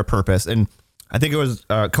done for a purpose. And I think it was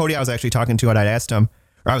Cody I was actually talking to, and I asked him,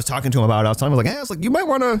 or I was talking to him about it. I was telling him, like, hey, I was like, you might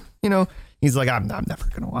want to, he's like, I'm never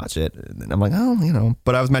going to watch it. And I'm like, oh,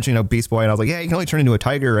 but I was mentioning, Beast Boy, and I was like, yeah, you can only turn into a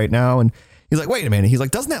tiger right now. And he's like, wait a minute. He's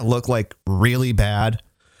like, doesn't that look like really bad?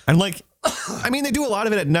 I'm like, I mean, they do a lot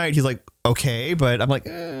of it at night. He's like, okay, but I'm like,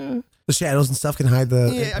 the shadows and stuff can hide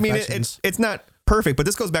the. Yeah, I mean, it's not perfect, but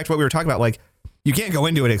this goes back to what we were talking about. Like, you can't go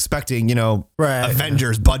into it expecting,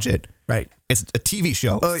 Avengers budget. Right. It's a TV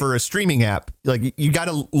show for a streaming app. Like, you got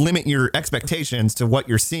to limit your expectations to what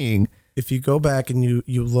you're seeing. If you go back and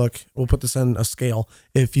you look, we'll put this on a scale.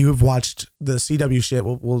 If you have watched the CW shit,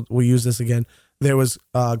 we'll use this again. There was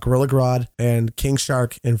Gorilla Grodd and King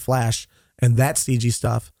Shark and Flash, and that CG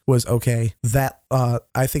stuff was okay. That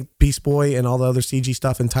I think Beast Boy and all the other CG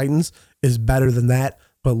stuff in Titans is better than that,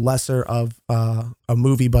 but lesser of a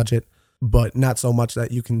movie budget, but not so much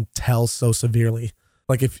that you can tell so severely.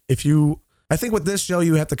 Like if you, I think with this show,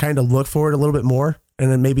 you have to kind of look for it a little bit more,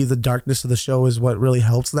 and then maybe the darkness of the show is what really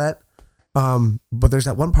helps that. But there's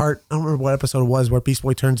that one part, I don't remember what episode it was, where Beast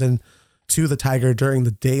Boy turns into the tiger during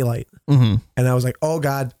the daylight. Mm-hmm. And I was like, oh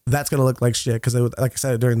God, that's going to look like shit. Cause like I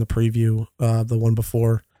said, during the preview, the one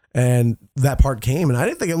before, and that part came and I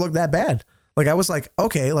didn't think it looked that bad. Like I was like,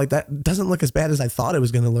 okay, like that doesn't look as bad as I thought it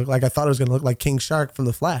was going to look. Like I thought it was going to look like King Shark from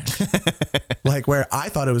The Flash, like where I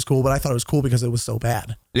thought it was cool, but I thought it was cool because it was so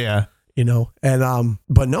bad. Yeah. And,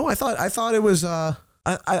 but no, I thought it was, I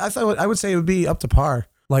thought I would say it would be up to par.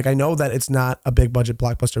 Like I know that it's not a big budget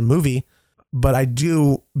blockbuster movie, but I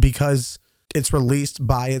do, because it's released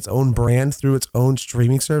by its own brand through its own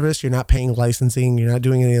streaming service. You're not paying licensing. You're not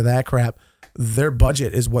doing any of that crap. their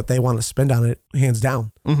budget is what they want to spend on it, hands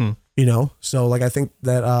down. Mm-hmm. You know, so like I think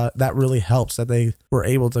that that really helps that they were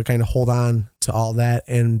able to kind of hold on to all that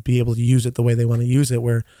and be able to use it the way they want to use it.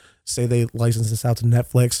 Where, say, they license this out to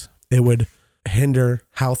Netflix, it would hinder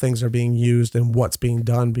how things are being used and what's being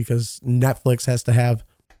done, because Netflix has to have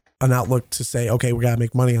an outlook to say, okay, we got to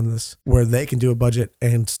make money on this, where they can do a budget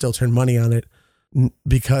and still turn money on it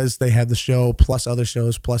because they have the show plus other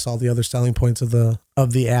shows plus all the other selling points of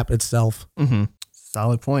the app itself. Mm-hmm.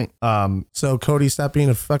 Solid point. So Cody, stop being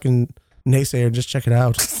a fucking naysayer. Just check it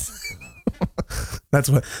out. That's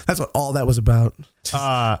what all that was about.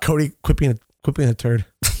 Cody, quit being a turd.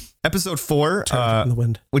 Episode 4, Turd in the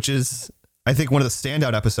wind. which is, I think, one of the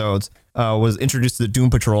standout episodes, was introduced to the Doom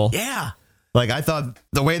Patrol. Yeah. Like, I thought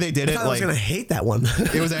the way they did it, I was gonna hate that one.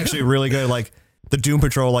 it was actually really good. Like, the Doom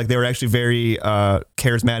Patrol, like, they were actually very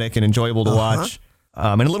charismatic and enjoyable to watch.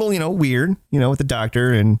 And a little, weird, with the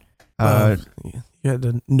doctor and you had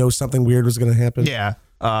to know something weird was gonna happen. yeah.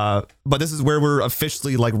 But this is where we're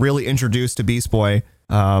officially like really introduced to Beast Boy.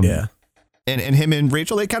 And him and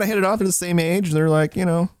Rachel, they kind of hit it off at the same age. They're like,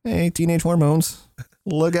 hey, teenage hormones,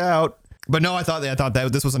 look out. But no, I thought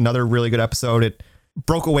that this was another really good episode. It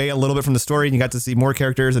broke away a little bit from the story, and you got to see more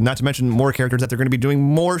characters, and not to mention more characters that they're going to be doing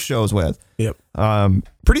more shows with. Yep.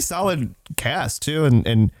 Pretty solid cast too,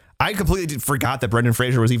 and I completely forgot that Brendan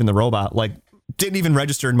Fraser was even the robot. Like, didn't even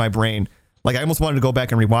register in my brain. Like, I almost wanted to go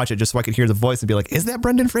back and rewatch it just so I could hear the voice and be like, "Is that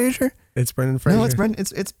Brendan Fraser?" It's Brendan Fraser. No, it's Brendan.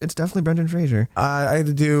 It's definitely Brendan Fraser. I had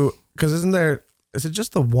to do, because is it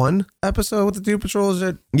just the one episode with the Doom Patrol? Is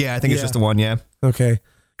it? Yeah, I think it's just the one. Yeah. Okay.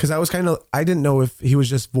 Because I didn't know if he was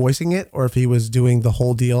just voicing it or if he was doing the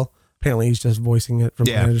whole deal. Apparently he's just voicing it from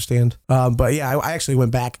what I understand. But yeah, I actually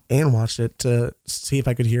went back and watched it to see if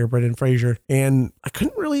I could hear Brendan Fraser, and I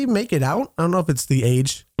couldn't really make it out. I don't know if it's the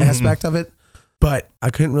age aspect of it, but I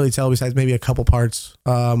couldn't really tell besides maybe a couple parts,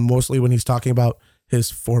 mostly when he's talking about his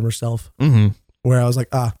former self, where I was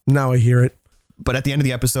like, now I hear it. But at the end of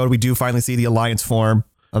the episode, we do finally see the alliance form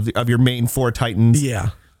of your main 4 Titans. Yeah.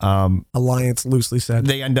 Alliance, loosely said.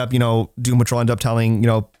 They end up, Doom Patrol end up telling,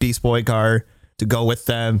 Beast Boy Gar to go with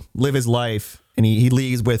them, live his life. And he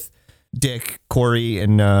leaves with Dick, Corey,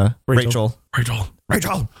 and Rachel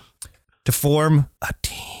to form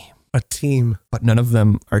a team. But none of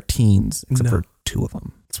them are teens, except for 2 of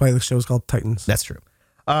them. That's why the show's called Titans. That's true.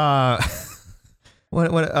 Because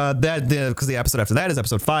the episode after that is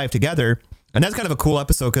episode 5, Together. And that's kind of a cool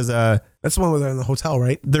episode because that's the one where they're in the hotel,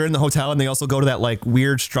 right? They're in the hotel and they also go to that like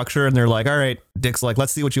weird structure and they're like, all right, Dick's like,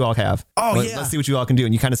 let's see what you all have. Let's see what you all can do.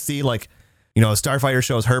 And you kind of see like, Starfighter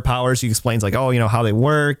shows her powers. She explains like, how they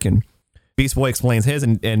work. And Beast Boy explains his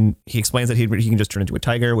and he explains that he can just turn into a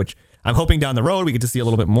tiger, which I'm hoping down the road we get to see a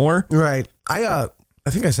little bit more. Right. I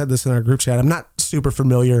think I said this in our group chat. I'm not super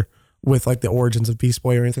familiar with like the origins of Beast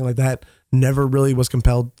Boy or anything like that. Never really was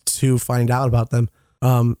compelled to find out about them.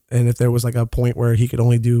 And if there was like a point where he could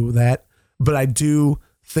only do that, but I do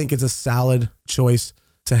think it's a solid choice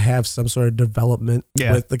to have some sort of development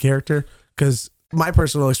with the character. Because my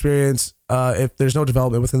personal experience, if there's no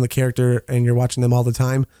development within the character and you're watching them all the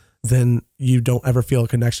time, then you don't ever feel a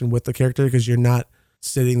connection with the character because you're not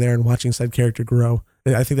sitting there and watching said character grow.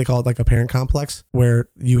 I think they call it like a parent complex, where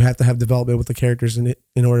you have to have development with the characters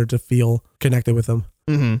in order to feel connected with them.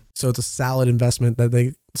 Mm-hmm. So it's a solid investment that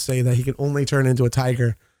they say that he can only turn into a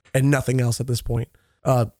tiger and nothing else at this point.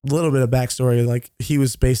 A little bit of backstory, like he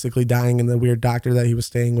was basically dying and the weird doctor that he was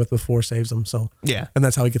staying with before saves him. So yeah, and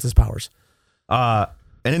that's how he gets his powers. And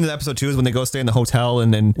in the episode 2 is when they go stay in the hotel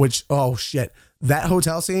and then that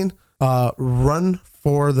hotel scene, run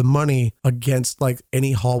for the money against like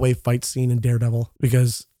any hallway fight scene in Daredevil,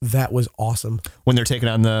 because that was awesome. When they're taking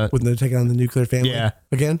on the nuclear family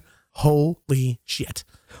again. Holy shit.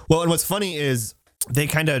 Well, and what's funny is they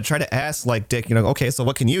kind of try to ask like Dick, okay, so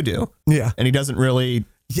what can you do? Yeah. And he doesn't really.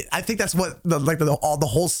 Yeah, I think that's what the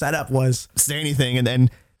whole setup was. Say anything. And then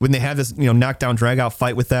when they have this, knockdown drag out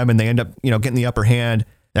fight with them and they end up, getting the upper hand,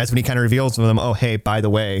 that's when he kind of reveals to them, oh, hey, by the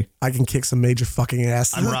way, I can kick some major fucking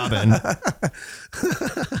ass. I'm Robin.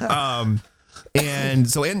 And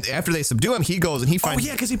so after they subdue him, he goes and he finds. Oh,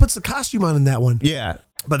 yeah, because he puts the costume on in that one. Yeah.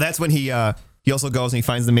 But that's when he also goes and he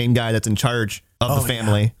finds the main guy that's in charge of the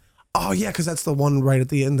family. Yeah. Oh, yeah, because that's the one right at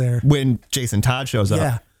the end there. When Jason Todd shows up.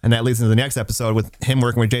 Yeah. And that leads into the next episode with him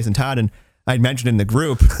working with Jason Todd. And I'd mentioned in the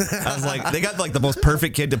group, I was like, they got like the most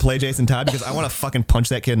perfect kid to play Jason Todd because I want to fucking punch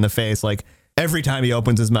that kid in the face. Like, Every time he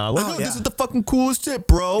opens his mouth, like, this is the fucking coolest shit,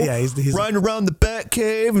 bro. Yeah, he's riding around the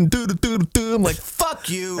Batcave and do. I'm like, fuck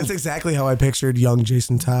you. That's exactly how I pictured young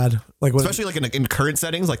Jason Todd. Like, especially like in current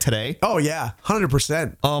settings, like today. Oh yeah,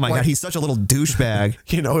 100%. Oh my God, he's such a little douchebag.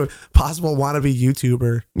 You know, possible wannabe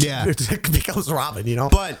YouTuber. Yeah, becomes Robin. You know,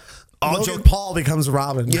 but Paul becomes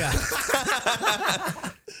Robin. Yeah.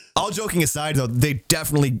 All joking aside, though, they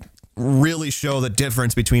definitely really show the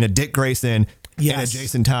difference between a Dick Grayson and a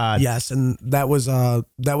Jason Todd. Yes, and that was a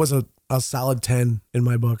solid 10 in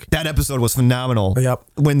my book. That episode was phenomenal. Yep.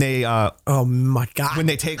 When they oh my God.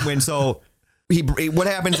 What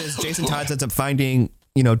happens is Jason Todd ends up finding,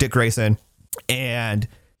 Dick Grayson, and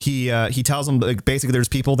he tells him, like, basically there's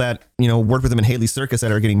people that, work with him in Haley's Circus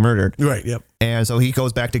that are getting murdered. Right. Yep. And so he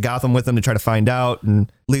goes back to Gotham with them to try to find out,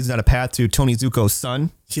 and leads down a path to Tony Zuko's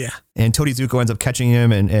son. Yeah. And Tony Zuko ends up catching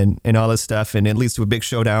him and all this stuff. And it leads to a big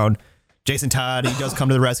showdown. Jason Todd, he does come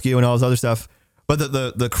to the rescue and all this other stuff. But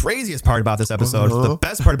the craziest part about this episode, the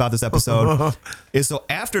best part about this episode is, so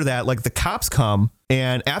after that, like, the cops come,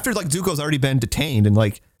 and after, like, Zuko's already been detained, and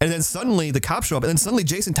then suddenly the cops show up, and then suddenly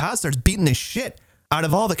Jason Todd starts beating the shit out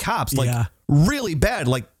of all the cops, like, really bad.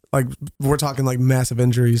 Like we're talking like massive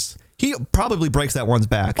injuries. He probably breaks that one's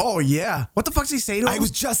back. Oh yeah. What the fuck's he say to him? I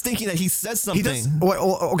was just thinking that he says something.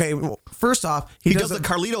 Okay. First off, he does the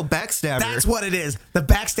Carlito backstabber. That's what it is. The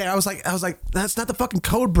backstabber. I was like, that's not the fucking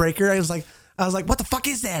code breaker. I was like, what the fuck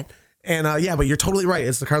is that? And but you're totally right.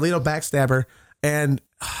 It's the Carlito backstabber. And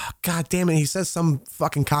God damn it, he says some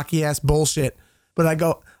fucking cocky ass bullshit. But I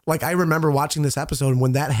go, like, I remember watching this episode, and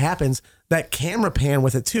when that happens, that camera pan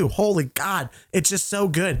with it too. Holy God, it's just so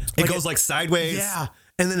good. It goes like sideways. Yeah.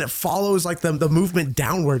 And then it follows like the movement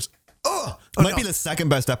downwards. Oh, might be the second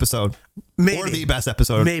best episode. Maybe. Or the best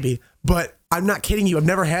episode. Maybe. But I'm not kidding you. I've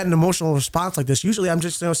never had an emotional response like this. Usually I'm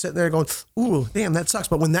just sitting there going, ooh, damn, that sucks.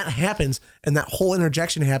 But when that happens and that whole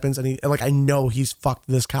interjection happens, and I know he's fucked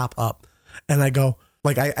this cop up, and I go,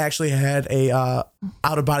 like, I actually had a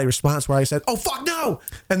out of body response where I said, "Oh fuck no!"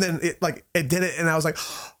 And then it did it, and I was like,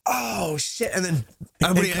 "Oh shit!" And then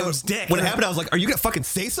in comes Dick. When it happened, I was like, "Are you gonna fucking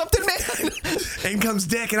say something, man?" In comes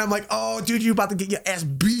Dick, and I'm like, "Oh, dude, you about to get your ass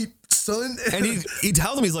beat, son?" And he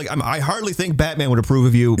tells him, he's like, "I hardly think Batman would approve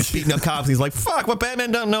of you beating up cops." He's like, "Fuck, what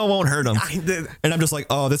Batman doesn't know won't hurt him." And I'm just like,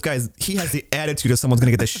 "Oh, this he has the attitude of someone's gonna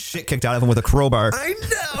get the shit kicked out of him with a crowbar." I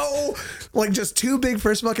know. Like, just too big for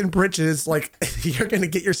his fucking britches. Like, you're going to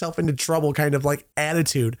get yourself into trouble kind of like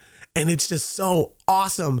attitude. And it's just so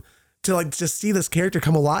awesome to like just see this character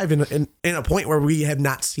come alive in a point where we have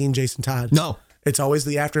not seen Jason Todd. No. It's always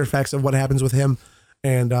the after effects of what happens with him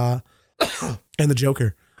and and the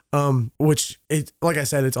Joker. Which, like I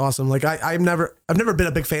said, it's awesome. Like, I've never been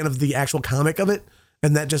a big fan of the actual comic of it.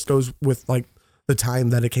 And that just goes with like the time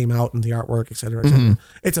that it came out and the artwork, et cetera, et cetera. Mm-hmm.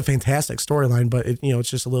 It's a fantastic storyline, but it's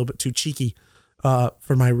just a little bit too cheeky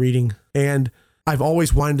for my reading. And I've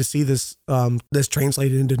always wanted to see this this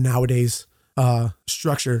translated into nowadays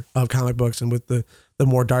structure of comic books, and with the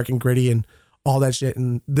more dark and gritty and all that shit.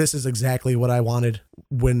 And this is exactly what I wanted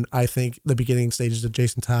when I think the beginning stages of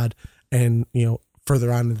Jason Todd, and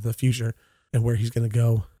further on into the future and where he's going to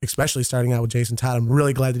go, especially starting out with Jason Todd. I'm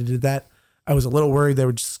really glad they did that. I was a little worried they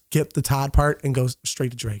would skip the Todd part and go straight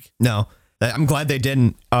to Drake. No, I'm glad they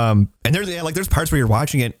didn't. And there's parts where you're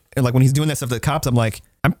watching it, and like when he's doing that stuff to the cops, I'm like,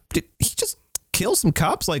 did he just kill some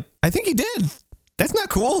cops? Like, I think he did. That's not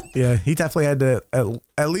cool. Yeah, he definitely had to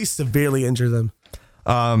at least severely injure them.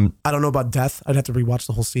 I don't know about death. I'd have to rewatch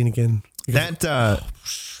the whole scene again.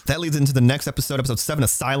 That leads into the next episode 7,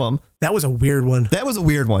 Asylum. That was a weird one. That was a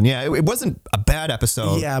weird one. Yeah, it wasn't a bad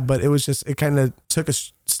episode. Yeah, but it kind of took a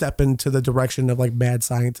step into the direction of like Mad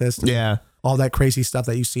Scientist. Yeah. All that crazy stuff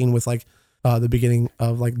that you've seen with like the beginning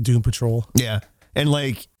of like Doom Patrol. Yeah. And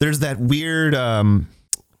like there's that weird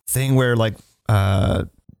thing where like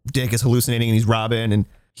Dick is hallucinating and he's Robin and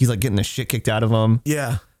he's like getting the shit kicked out of him.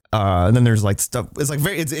 Yeah. And then there's like stuff. It's like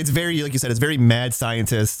it's very, like you said, it's very Mad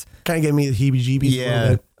Scientist. Kind of gave me the heebie-jeebies.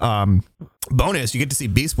 Yeah. Bonus, you get to see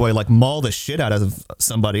Beast Boy like maul the shit out of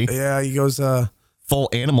somebody. Yeah, he goes full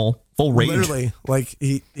animal, full rage. Literally, like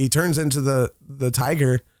he turns into the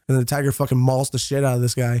tiger, and the tiger fucking mauls the shit out of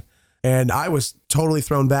this guy. And I was totally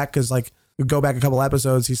thrown back because like we go back a couple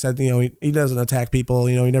episodes, he said he doesn't attack people,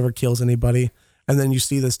 he never kills anybody, and then you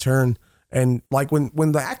see this turn. And like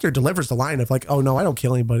when the actor delivers the line of like, "Oh no, I don't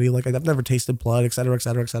kill anybody. Like I've never tasted blood, et cetera, et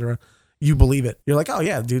cetera, et cetera," you believe it. You're like, "Oh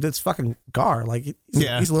yeah, dude, it's fucking Gar. Like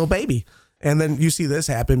he's a little baby." And then you see this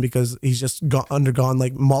happen because he's just undergone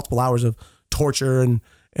like multiple hours of torture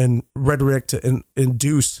and rhetoric to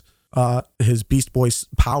induce his Beast Boy's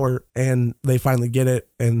power, and they finally get it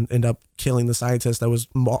and end up killing the scientist that was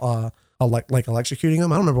like electrocuting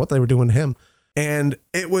him. I don't remember what they were doing to him. And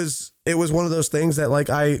it was one of those things that like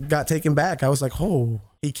I got taken back. I was like, oh,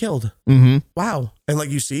 he killed. Mm-hmm. Wow. And like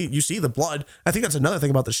you see the blood. I think that's another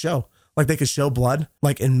thing about the show. Like they could show blood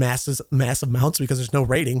like in massive amounts because there's no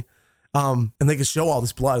rating. And they could show all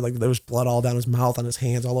this blood. Like there was blood all down his mouth, on his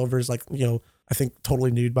hands, all over his like, I think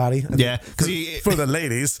totally nude body. Yeah, because for the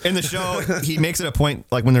ladies in the show, he makes it a point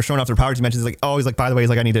like when they're showing off their powers, he mentions like, oh, he's like, by the way, he's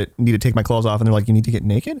like, I need to take my clothes off, and they're like, you need to get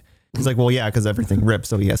naked. He's like, well, yeah, because everything rips,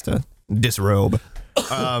 so he has to disrobe.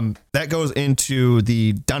 That goes into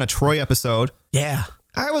the Donna Troy episode. Yeah,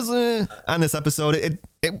 I was on this episode. It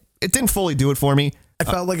didn't fully do it for me. I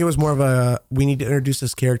felt like it was more of a we need to introduce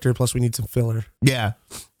this character, plus we need some filler. Yeah,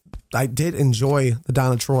 I did enjoy the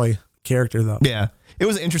Donna Troy character though. Yeah, it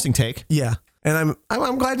was an interesting take. Yeah. And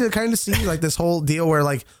I'm glad to kind of see like this whole deal where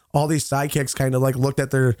like all these sidekicks kind of like looked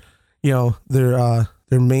at their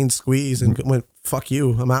main squeeze and went, fuck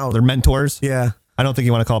you, I'm out. Their mentors. Yeah. I don't think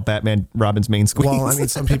you want to call Batman Robin's main squeeze. Well, I mean,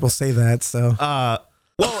 some people say that, so.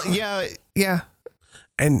 Well, yeah.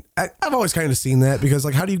 And I've always kind of seen that because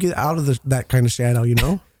like, how do you get out of that kind of shadow,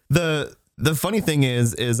 The funny thing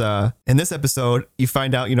is in this episode, you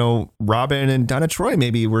find out, Robin and Donna Troy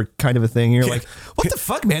maybe were kind of a thing. You're like, what the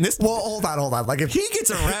fuck, man? Well, hold on. Like if he gets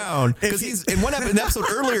around because he's in an episode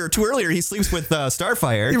earlier, he sleeps with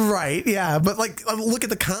Starfire. Right. Yeah. But like, look at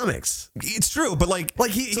the comics. It's true. But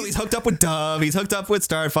he's hooked up with Dove. He's hooked up with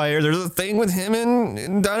Starfire. There's a thing with him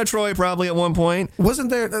and Donna Troy probably at one point. Wasn't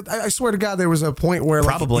there? I swear to God, there was a point where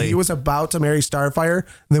like, he was about to marry Starfire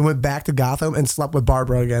and then went back to Gotham and slept with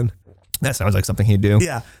Barbara again. That sounds like something he'd do.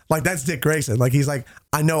 Yeah. Like that's Dick Grayson. Like he's like,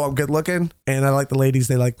 I know I'm good looking and I like the ladies.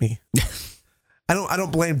 They like me. I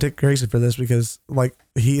don't blame Dick Grayson for this because like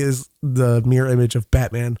he is the mirror image of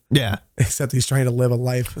Batman. Yeah. Except he's trying to live a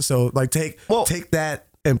life. So like take that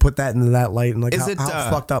and put that into that light. And like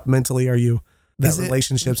how fucked up mentally are you? That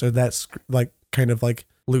relationships are that like kind of like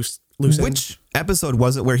loose. Which episode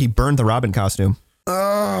was it where he burned the Robin costume?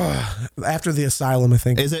 After the asylum, I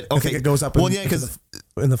think. Is it? Okay. I think it goes up because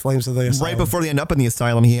in the flames of the asylum. Right before they end up in the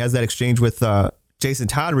asylum, he has that exchange with Jason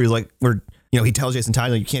Todd where he's like, he tells Jason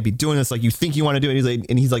Todd, like, you can't be doing this. Like, you think you want to do it.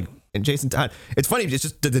 And he's like, and Jason Todd, it's funny. It's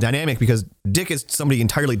just the dynamic because Dick is somebody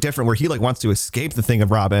entirely different where he like wants to escape the thing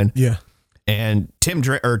of Robin. Yeah. And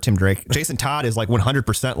Jason Todd is like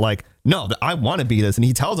 100% like, no, I want to be this. And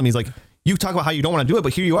he tells him, he's like, you talk about how you don't want to do it,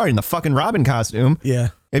 but here you are in the fucking Robin costume. Yeah.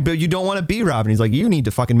 But you don't want to be Robin. He's like, you need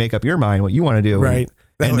to fucking make up your mind what you want to do. Right.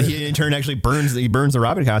 And he in turn actually burns the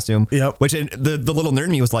Robin costume. Yep. Which the little nerd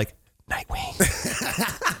in me was like, Nightwing.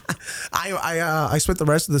 I spent the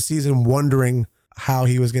rest of the season wondering how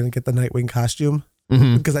he was going to get the Nightwing costume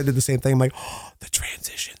because I did the same thing. I'm like, the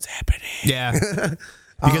transition's happening. Yeah.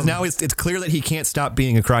 Because now it's clear that he can't stop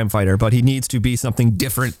being a crime fighter, but he needs to be something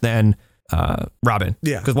different than Robin.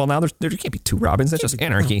 Yeah. Because now there can't be two Robins. That's just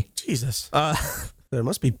anarchy. Oh, Jesus. There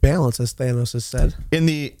must be balance, as Thanos has said. In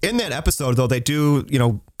that episode, though, they do,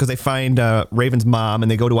 because they find Raven's mom and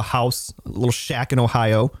they go to a house, a little shack in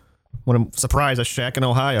Ohio. What a surprise, a shack in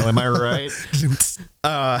Ohio. Am I right?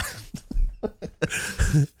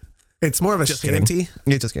 It's more of a shanty.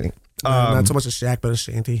 Yeah, just kidding. Not so much a shack, but a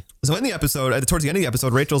shanty. So in the episode, towards the end of the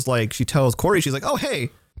episode, Rachel's like, she tells Corey, she's like, oh,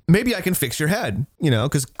 hey, maybe I can fix your head,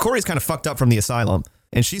 because Corey's kind of fucked up from the asylum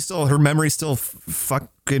and her memory's still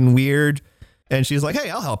fucking weird. And she's like, hey,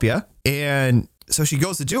 I'll help you. And so she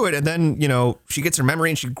goes to do it. And then, she gets her memory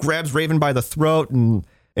and she grabs Raven by the throat. And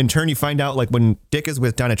in turn, you find out like when Dick is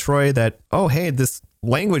with Donna Troy that, oh, hey, this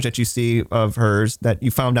language that you see of hers that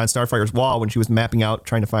you found on Starfire's wall when she was mapping out,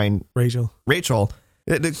 trying to find Rachel.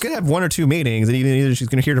 It could have one or two meanings, and either she's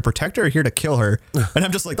going to here to protect her or here to kill her. And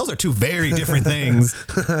I'm just like, those are two very different things.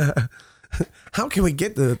 How can we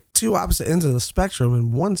get the two opposite ends of the spectrum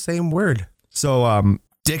in one same word? So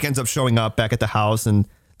Dick ends up showing up back at the house, and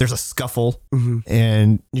there's a scuffle. Mm-hmm.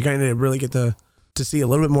 And you kind of really get to see a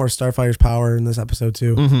little bit more of Starfire's power in this episode,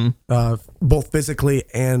 too. Mm-hmm. Both physically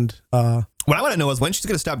and... What I want to know is when she's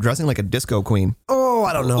going to stop dressing like a disco queen. Oh,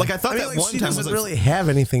 I don't know. Like I thought that one she time doesn't was really have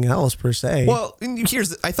anything else per se. Well,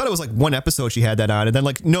 I thought it was like one episode she had that on, and then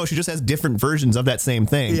like no, she just has different versions of that same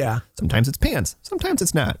thing. Yeah. Sometimes it's pants, sometimes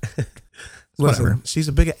it's not. Listen, she's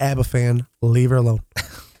a big ABBA fan. Leave her alone.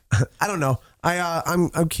 I don't know.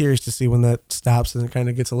 I'm curious to see when that stops and it kind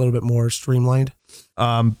of gets a little bit more streamlined.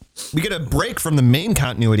 We get a break from the main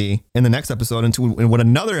continuity in the next episode into what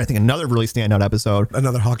another really standout episode.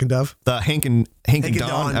 Another Hawk and Dove. The Hank and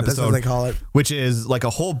Dawn episode. That's what they call it. Which is like a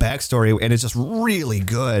whole backstory, and it's just really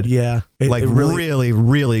good. Yeah. It really,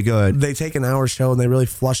 really good. They take an hour show and they really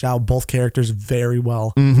flush out both characters very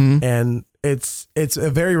well. Mm-hmm. And it's a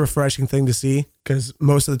very refreshing thing to see, because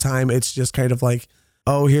most of the time it's just kind of like,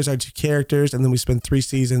 oh, here's our two characters, and then we spend 3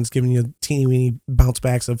 seasons giving you teeny weeny bounce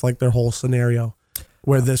backs of like their whole scenario.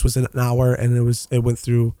 Where this was an hour and it was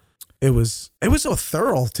so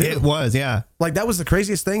thorough too. It was, yeah. Like that was the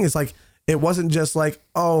craziest thing, is like it wasn't just like,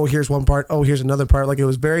 oh, here's one part, oh, here's another part. Like it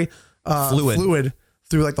was very fluid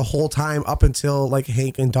through like the whole time up until like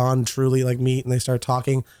Hank and Dawn truly like meet and they start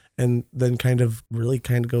talking, and then kind of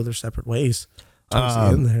go their separate ways towards the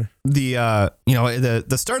end there.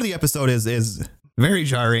 The start of the episode is very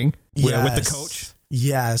jarring with the coach.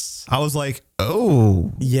 Yes. I was like,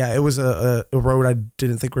 oh. Yeah, it was a road I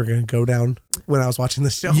didn't think we were going to go down when I was watching the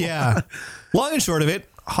show. Yeah. Long and short of it,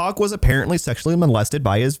 Hawk was apparently sexually molested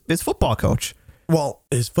by his football coach. Well,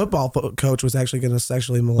 his football coach was actually going to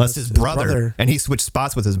sexually molest his brother. And he switched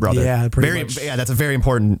spots with his brother. Yeah, pretty much. Yeah, that's a very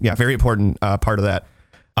important part of that.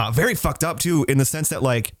 Very fucked up, too, in the sense that,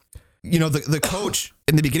 like, you know, the coach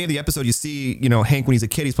in the beginning of the episode, you see, you know, Hank when he's a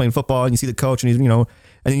kid, he's playing football, and you see the coach, and he's, you know,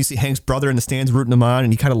 and then you see Hank's brother in the stands rooting him on,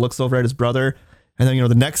 and he kind of looks over at his brother. And then, you know,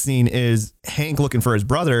 the next scene is Hank looking for his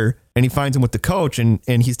brother, and he finds him with the coach, and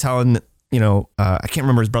he's telling, you know, I can't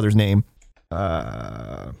remember his brother's name.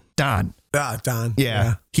 Don. Don.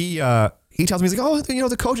 Yeah. He tells me, he's like, oh, you know,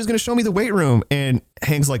 the coach is going to show me the weight room. And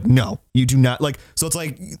Hank's like, no, you do not. Like, so it's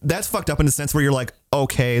like, that's fucked up in the sense where you're like,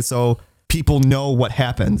 okay, so people know what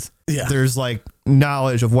happens. Yeah. There's like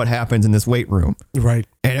knowledge of what happens in this weight room. Right.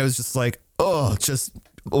 And it was just like,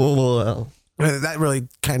 that really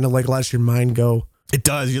kind of like lets your mind go. It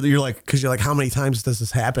does. You're like, because you're like, how many times does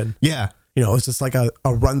this happen? Yeah. You know, it's just like a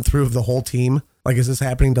run through of the whole team. Like, is this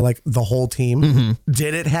happening to like the whole team? Mm-hmm.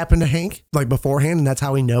 Did it happen to Hank like beforehand? And that's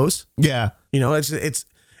how he knows. Yeah. You know, it's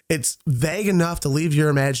vague enough to leave your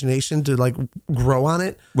imagination to like grow on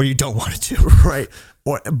it where you don't want it to. Right.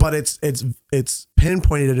 But it's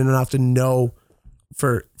pinpointed enough to know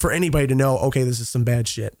for anybody to know, okay, this is some bad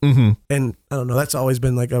shit. Mm-hmm. And I don't know, that's always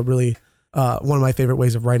been like a really, one of my favorite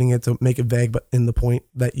ways of writing it, to make it vague, but in the point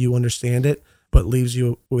that you understand it, but leaves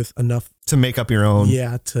you with enough to make up your own.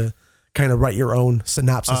 Yeah. To kind of write your own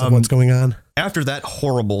synopsis of what's going on. After that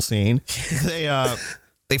horrible scene, they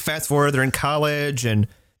fast forward, they're in college and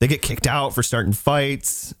they get kicked out for starting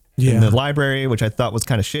fights in the library, which I thought was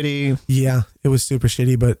kind of shitty. Yeah, it was super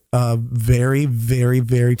shitty, but very, very,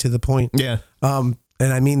 very to the point. Yeah. And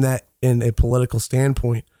I mean that in a political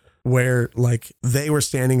standpoint, where like they were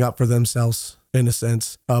standing up for themselves in a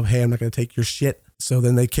sense of, hey, I'm not going to take your shit. So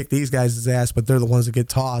then they kick these guys' ass, but they're the ones that get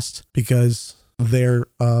tossed because they're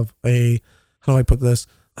of a, how do I put this,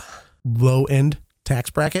 low end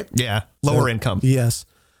tax bracket? Yeah, lower income. Yes.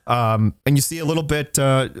 And you see a little bit,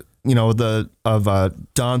 you know,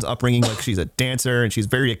 of Dawn's upbringing. Like, she's a dancer and she's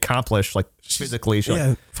very accomplished, like physically.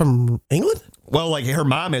 From England? Well, like her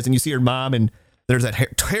mom is, and you see her mom, and there's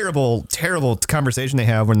that terrible conversation they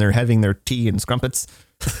have when they're having their tea and scrumpets.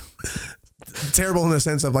 Terrible in the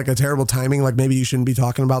sense of like a terrible timing. Like maybe you shouldn't be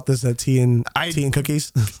talking about this at tea and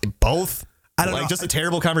cookies. Both. I don't know. Just a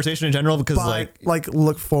terrible conversation in general, because like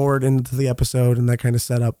look forward into the episode and that kind of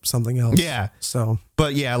set up something else. Yeah. So,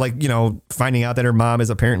 but yeah, like, you know, finding out that her mom is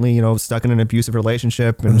apparently, you know, stuck in an abusive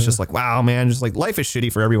relationship, and it's just like, wow, man, just like life is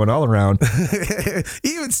shitty for everyone all around.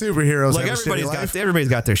 Even superheroes. Like everybody's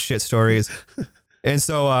got their shit stories. And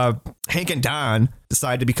so Hank and Dawn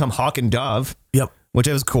decide to become Hawk and Dove. Yep. Which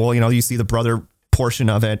was cool. You know, you see the brother portion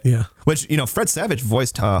of it. Yeah. Which, you know, Fred Savage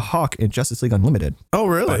voiced Hawk in Justice League Unlimited. Oh,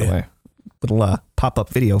 really? By the way. Little pop-up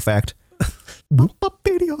video fact. Pop-up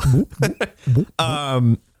video.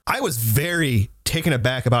 I was very taken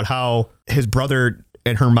aback about how his brother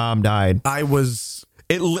and her mom died. And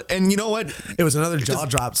you know what? It was another jaw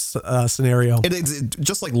drop scenario. It's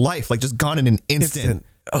just like life, like just gone in an instant.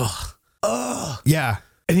 Ugh. Yeah.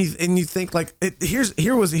 And you think like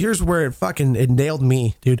here's where it nailed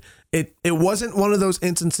me, dude. It wasn't one of those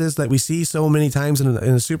instances that we see so many times in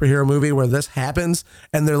a superhero movie where this happens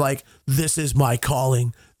and they're like, this is my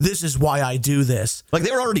calling. This is why I do this. Like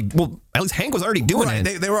they were already, well, at least Hank was already doing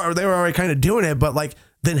it. They were already kind of doing it, but like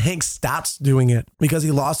then Hank stops doing it because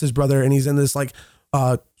he lost his brother and he's in this like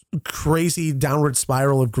crazy downward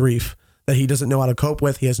spiral of grief that he doesn't know how to cope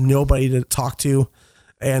with. He has nobody to talk to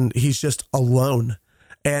and he's just alone.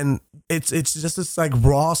 And it's just this like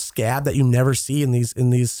raw scab that you never see in these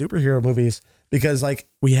superhero movies, because like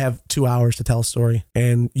we have 2 hours to tell a story,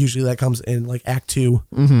 and usually that comes in like act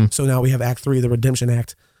 2. So now we have act 3, the redemption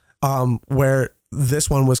act, where this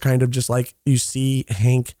one was kind of just like you see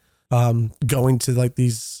Hank going to like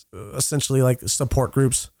these essentially like support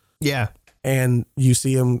groups. Yeah. And you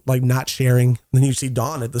see him like not sharing. Then you see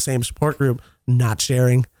Dawn at the same support group not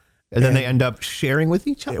sharing. And then they end up sharing with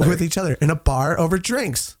each other. With each other in a bar over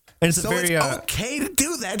drinks. And it's so very it's okay to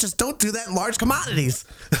do that. Just don't do that in large commodities.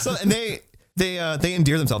 So and they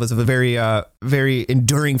endear themselves as a very very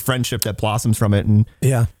enduring friendship that blossoms from it. And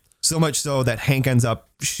yeah. So much so that Hank ends up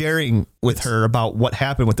sharing with her about what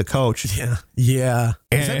happened with the coach. Yeah. Yeah.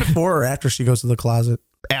 Is that before or after she goes to the closet?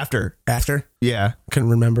 After. Yeah.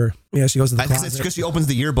 Couldn't remember. Yeah, she goes to the closet. It's because she opens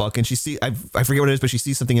the yearbook and she sees, I forget what it is, but she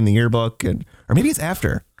sees something in the yearbook, or maybe it's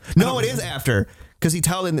after. No, it is after. Because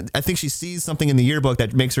I think she sees something in the yearbook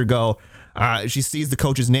that makes her go, she sees the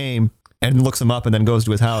coach's name and looks him up and then goes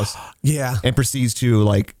to his house. Yeah. And proceeds to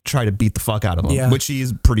like try to beat the fuck out of him, which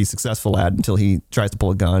he's pretty successful at until he tries to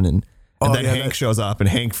pull a gun and then Hank shows up and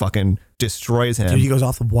Hank fucking destroys him. Dude, he goes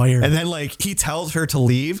off the wire. And then like he tells her to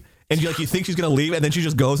leave. And you think she's gonna leave, and then she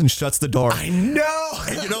just goes and shuts the door. I know.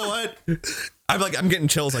 And you know what? I'm getting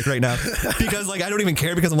chills like right now because like I don't even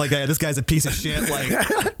care, because I'm like, yeah, this guy's a piece of shit.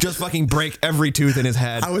 Like, just fucking break every tooth in his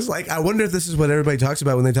head. I was like, I wonder if this is what everybody talks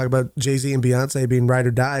about when they talk about Jay-Z and Beyonce being ride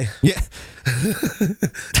or die. Yeah.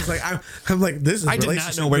 It's like I'm like, this is. I did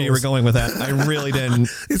not know where you were going with that. I really didn't.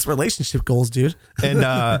 It's relationship goals, dude. And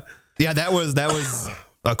yeah, that was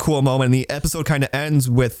a cool moment. The episode kind of ends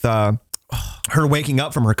with her waking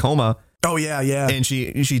up from her coma. Oh yeah, yeah. And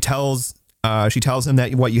she tells him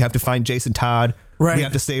that you have to find Jason Todd. Right. You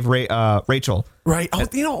have to save Rachel. Right.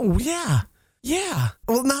 Oh, yeah. Yeah.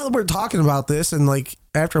 Well, now that we're talking about this and like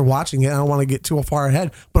after watching it, I don't want to get too far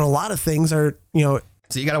ahead, but a lot of things are, so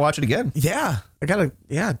you got to watch it again. Yeah. Damn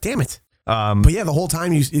it. But yeah, the whole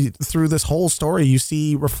time through this whole story, you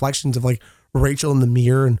see reflections of like Rachel in the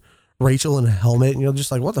mirror and Rachel in a helmet, and you're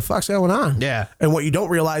just like, what the fuck's going on? Yeah. And what you don't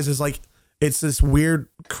realize is like, it's this weird,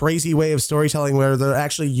 crazy way of storytelling where they're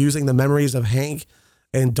actually using the memories of Hank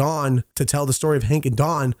and Dawn to tell the story of Hank and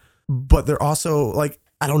Dawn, but they're also like,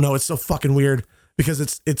 I don't know, it's so fucking weird because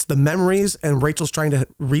it's the memories and Rachel's trying to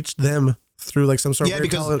reach them through like some sort of weird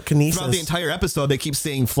telekinesis. Throughout the entire episode, they keep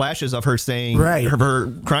seeing flashes of her saying,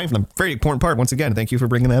 her crying for them. Very important part. Once again, thank you for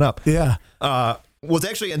bringing that up. Yeah. Was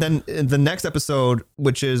actually, and then in the next episode,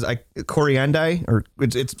 which is Coriandi, or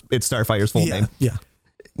it's Starfire's full name. Yeah.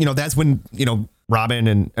 That's when,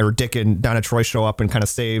 Robin or Dick and Donna Troy show up and kind of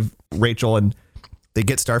save Rachel, and they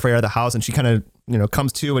get Starfire out of the house, and she kind of,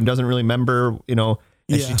 comes to and doesn't really remember, and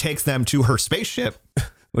she takes them to her spaceship,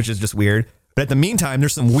 which is just weird. But at the meantime,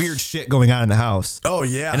 there's some weird shit going on in the house. Oh,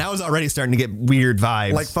 yeah. And I was already starting to get weird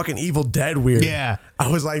vibes. Like fucking Evil Dead weird. Yeah. I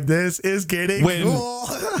was like, this is getting cool.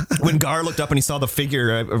 When Gar looked up and he saw the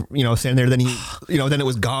figure, standing there, then then it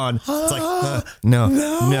was gone. It's like, no.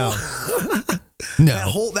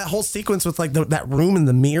 That whole sequence with like that room in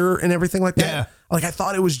the mirror and everything like that. Yeah. Like I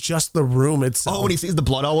thought it was just the room itself. Oh, when he sees the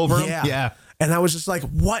blood all over him? Yeah. And I was just like,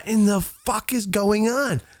 what in the fuck is going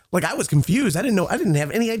on? Like I was confused. I didn't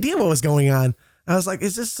have any idea what was going on. I was like,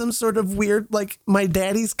 is this some sort of weird, like my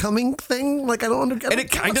daddy's coming thing? Like I don't understand. And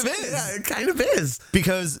it kind of is. Yeah, it kind of is.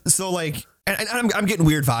 Because and I'm getting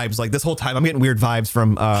weird vibes. Like this whole time I'm getting weird vibes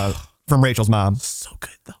from Rachel's mom. So good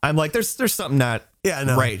though. I'm like, there's something not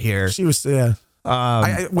right here. She was when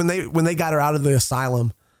they got her out of the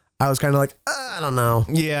asylum, I was kind of like, I don't know.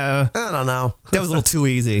 Yeah. I don't know. That was a little too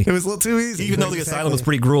easy. It was a little too easy. Even though the asylum was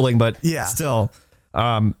pretty grueling, but still.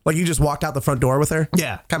 Like you just walked out the front door with her?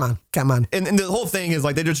 Yeah. Come on. And the whole thing is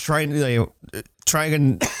like they're just trying Rachel's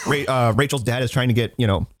dad is trying to get,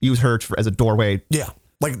 use her as a doorway. Yeah.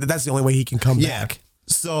 Like that's the only way he can come back.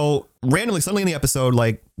 So randomly, suddenly in the episode,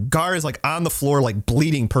 like Gar is like on the floor, like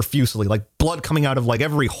bleeding profusely, like blood coming out of like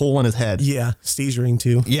every hole in his head. Yeah. Seizuring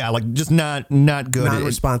too. Yeah. Like just not good. Not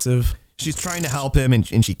responsive. She's trying to help him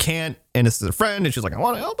and she can't. And this is a friend. And she's like, I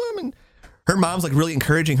want to help him. And her mom's like really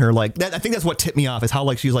encouraging her. Like that. I think that's what tipped me off is how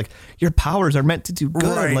like, she's like, your powers are meant to do good.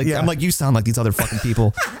 Right, like, I'm like, you sound like these other fucking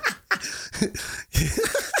people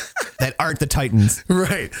that aren't the Titans.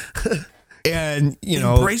 Right. And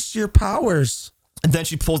embrace your powers. And then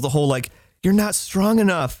she pulls the whole like, you're not strong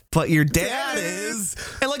enough, but your dad is.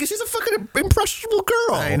 And like, she's a fucking impressionable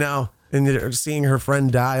girl. I know. And you're seeing her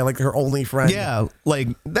friend die, like her only friend. Yeah. Like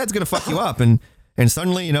that's going to fuck you up. And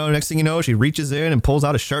suddenly, next thing you know, she reaches in and pulls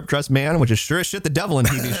out a sharp dressed man, which is sure as shit the devil in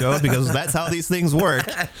TV shows because that's how these things work.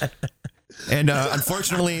 And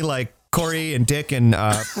unfortunately, like Corey and Dick and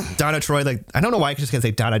Donna Troy, like, I don't know why I just can't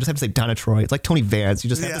say Donna. I just have to say Donna Troy. It's like Tony Vance. You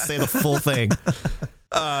just have to say the full thing.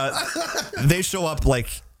 They show up like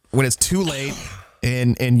when it's too late,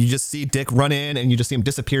 and you just see Dick run in, and you just see him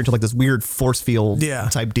disappear into like this weird force field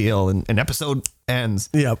type deal, and episode ends.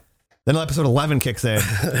 Yep. Then episode 11 kicks in.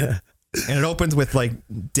 And it opens with like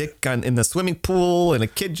Dick in the swimming pool and a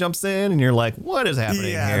kid jumps in and you're like, what is happening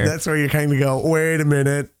here? Yeah, that's where you kind of go, wait a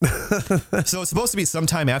minute. So it's supposed to be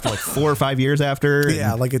sometime after, like 4 or 5 years after.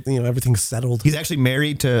 Yeah, like everything's settled. He's actually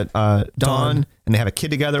married to Dawn, and they have a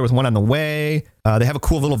kid together with one on the way. They have a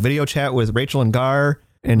cool little video chat with Rachel and Gar.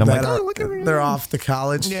 And I'm like, oh, look at they're off to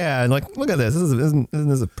college. Yeah, and like, look at this. Isn't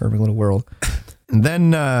this a perfect little world? And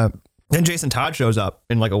then Jason Todd shows up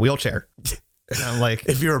in like a wheelchair. And I'm like,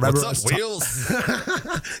 if you remember, what's up, Wheels?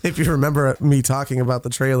 If you remember me talking about the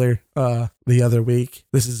trailer the other week,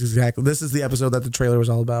 this is the episode that the trailer was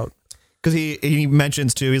all about. Because he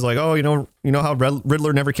mentions too, he's like, oh, you know how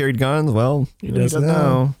Riddler never carried guns? Well, he doesn't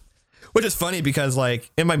know. Which is funny because like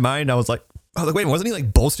in my mind I was like, oh, wait, wasn't he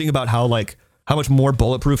like boasting about how much more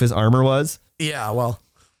bulletproof his armor was? Yeah, well,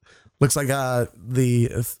 looks like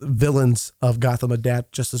the villains of Gotham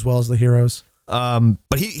adapt just as well as the heroes.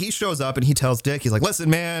 But he shows up and he tells Dick, he's like, listen,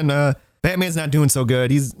 man, Batman's not doing so good.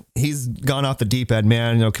 He's gone off the deep end,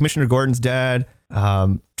 man. You know, Commissioner Gordon's dead.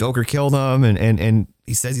 Joker killed him, and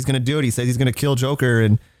he says he's gonna do it. He says he's gonna kill Joker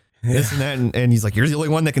and this and that, and he's like, you're the only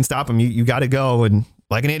one that can stop him. You got to go. And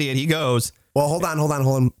like an idiot, he goes. Well, hold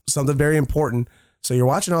on. Something very important. So you're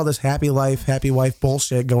watching all this happy life, happy wife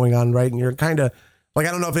bullshit going on, right? And you're kind of like,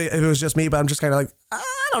 I don't know if it was just me, but I'm just kind of like,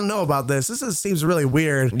 I don't know about this. Seems really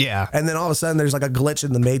weird. Yeah. And then all of a sudden there's like a glitch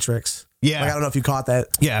in the Matrix. Yeah. Like, I don't know if you caught that.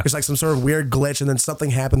 Yeah. There's like some sort of weird glitch and then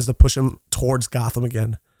something happens to push him towards Gotham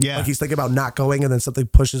again. Yeah. Like he's thinking about not going and then something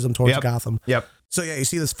pushes him towards Gotham. Yep. So yeah, you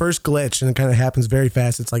see this first glitch and it kind of happens very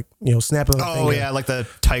fast. It's like, snap of a finger. Oh yeah, like the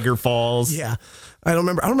Tiger Falls. Yeah. I don't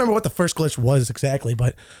remember what the first glitch was exactly,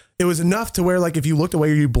 but it was enough to where like if you looked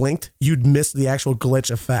away or you blinked, you'd miss the actual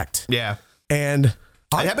glitch effect. Yeah. And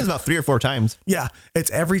it happens about 3 or 4 times. Yeah.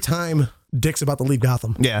 It's every time Dick's about to leave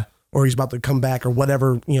Gotham. Yeah. Or he's about to come back or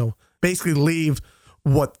whatever, basically leave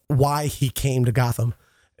why he came to Gotham.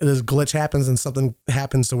 This glitch happens and something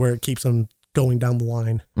happens to where it keeps him going down the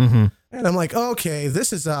line. Mm-hmm. And I'm like, okay,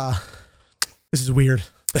 this is weird.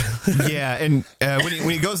 Yeah, and when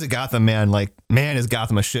he goes to Gotham, man, is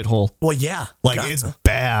Gotham a shithole? Well, yeah, like Gotham. It's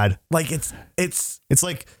bad. Like it's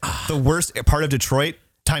like the worst part of Detroit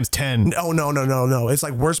times 10. No. It's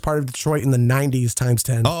like worst part of Detroit in the 90s times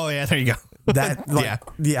 10. Oh yeah, there you go. That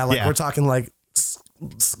we're talking like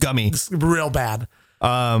scummy, real bad.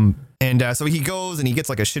 So he goes and he gets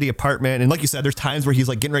like a shitty apartment, and like you said, there's times where he's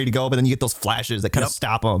like getting ready to go, but then you get those flashes that kind of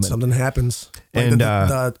stop him. Something happens. Like and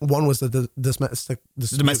the one was the domestic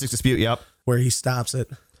dispute. Yep, where he stops it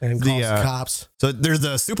and calls the cops. So there's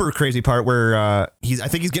the super crazy part where I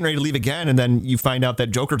think he's getting ready to leave again, and then you find out that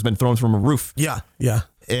Joker's been thrown from a roof. Yeah.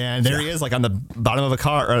 And there he is, like on the bottom of a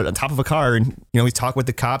car or on top of a car, and he's talking with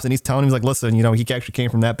the cops, and he's telling him, he's like, listen, he actually came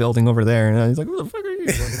from that building over there, and he's like, who the fuck are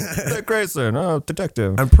you? Dick Grayson,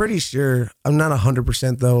 detective. I'm pretty sure, I'm not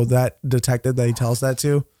 100% though, that detective that he tells that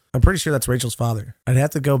to, I'm pretty sure that's Rachel's father. I'd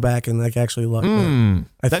have to go back and actually look.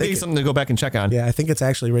 That'd be something to go back and check on. Yeah, I think it's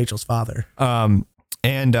actually Rachel's father.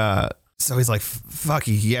 So he's like, fuck,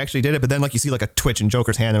 he actually did it. But then you see like a twitch in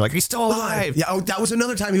Joker's hand. They're like, he's still alive. Yeah, that was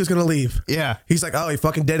another time he was going to leave. Yeah. He's like, oh, he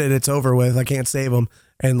fucking did it. It's over with. I can't save him.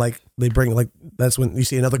 And they bring that's when you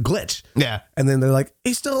see another glitch. Yeah. And then they're like,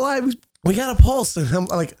 he's still alive. We got a pulse. And I'm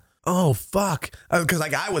like, oh, fuck. Because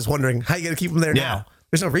I was wondering, how you going to keep him there now?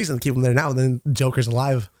 There's no reason to keep him there now. And then Joker's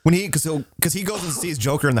alive. Because he goes and sees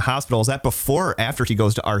Joker in the hospital. Is that before or after he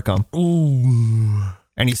goes to Arkham? Ooh.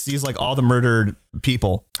 And he sees all the murdered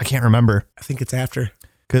people. I can't remember. I think it's after.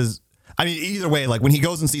 Because, either way, when he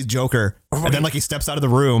goes and sees Joker, and then he steps out of the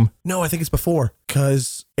room. No, I think it's before.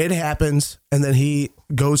 Because it happens, and then he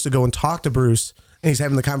goes to go and talk to Bruce, and he's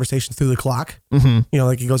having the conversation through the clock.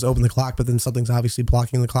 Mm-hmm. He goes to open the clock, but then something's obviously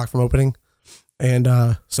blocking the clock from opening. And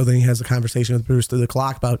so then he has a conversation with Bruce through the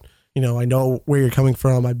clock about, I know where you're coming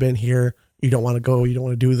from. I've been here. You don't want to go. You don't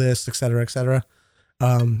want to do this, et cetera, et cetera.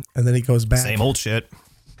 And then he goes back. Same old shit.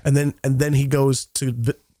 And then he goes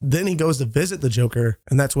to visit the Joker,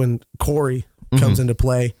 and that's when Corey comes into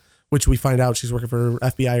play, which we find out she's working for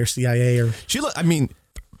FBI or CIA or.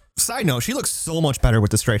 Side note, she looks so much better with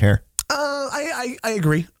the straight hair. I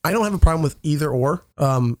agree. I don't have a problem with either or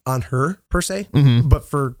on her per se, but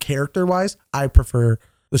for character wise, I prefer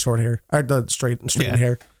the short hair or the straight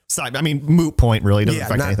hair. Side, moot point really doesn't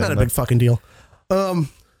affect anything. Not a big fucking deal.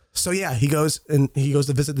 So yeah, he goes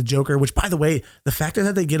to visit the Joker, which, by the way, the fact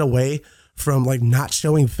that they get away from like not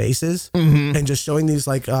showing faces and just showing these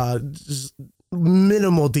like just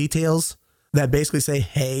minimal details that basically say,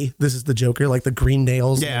 hey, this is the Joker, like the green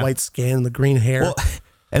nails, the white skin, the green hair. Well,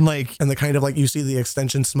 and the kind of like you see the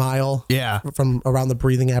extension smile from around the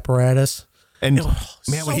breathing apparatus. And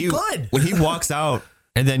man, when he walks out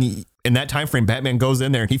and then in that time frame, Batman goes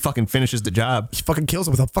in there and he fucking finishes the job. He fucking kills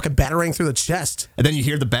him with a fucking batarang through the chest. And then you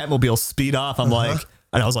hear the Batmobile speed off. And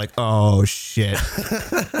I was like, oh shit.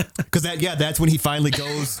 Cause that's when he finally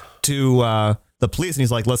goes to the police and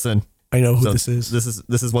he's like, listen, I know who this is.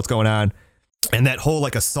 This is what's going on. And that whole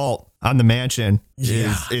like assault on the mansion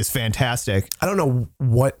is fantastic. I don't know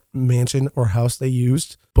what mansion or house they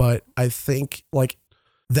used, but I think like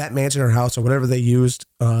that mansion or house or whatever they used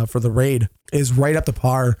for the raid is right up to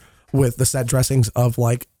par with the set dressings of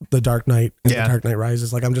like the Dark Knight and the Dark Knight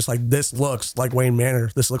Rises. Like I'm just like, this looks like Wayne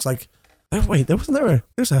Manor. This looks like I think I'm thinking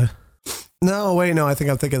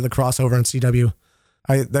of the crossover on CW.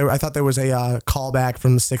 I thought there was a callback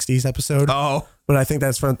from the 60s episode. Oh, but I think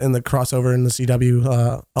that's in the crossover in the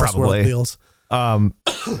CW Elseworld deals. And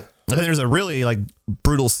then there's a really like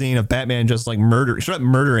brutal scene of Batman just like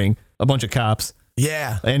murdering a bunch of cops.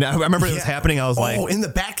 Yeah. And I remember it was happening. I was like, in the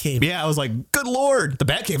Batcave. Yeah. I was like, good Lord. The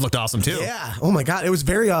Batcave looked awesome too. Yeah. Oh my God. It was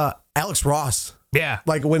very Alex Ross. Yeah.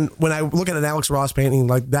 Like when I look at an Alex Ross painting,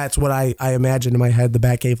 like that's what I imagine in my head the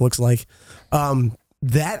Batcave looks like.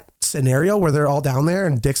 That scenario where they're all down there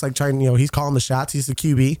and Dick's like trying, he's calling the shots. He's the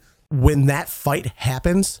QB. When that fight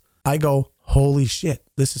happens, I go, holy shit,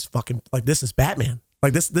 this is fucking like, this is Batman.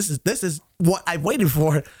 Like this is what I waited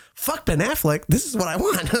for. Fuck Ben Affleck. This is what I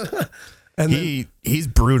want. And he's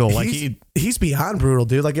brutal. He's beyond brutal,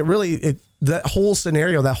 dude. Like that whole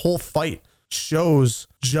scenario, that whole fight shows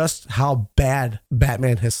just how bad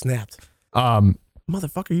Batman has snapped.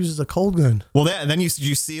 Motherfucker uses a cold gun. Well, and then you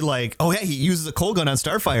see like, oh yeah, he uses a cold gun on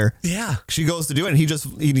Starfire. Yeah. She goes to do it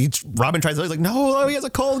and Robin tries to, he's like, no, he has a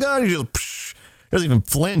cold gun. He just doesn't even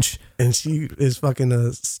flinch. And she is fucking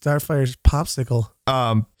a Starfire's popsicle.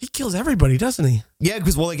 He kills everybody, doesn't he? Yeah,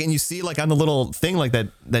 because and you see like on the little thing like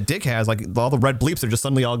that Dick has, like all the red bleeps are just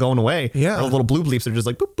suddenly all going away. Yeah. All the little blue bleeps are just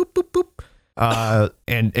like boop, boop, boop, boop.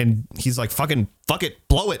 And he's like, fucking fuck it,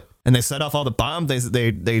 blow it. And they set off all the bombs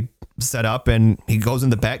they set up, and he goes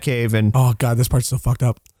in the Batcave, and oh God, this part's so fucked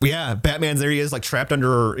up. Yeah, Batman's there. He is like trapped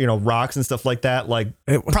under rocks and stuff like that. Like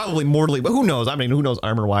probably mortally, but who knows? I mean, who knows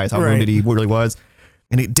armor wise how wounded he really was.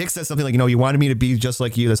 And Dick says something like, you wanted me to be just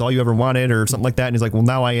like you. That's all you ever wanted, or something like that. And he's like, well,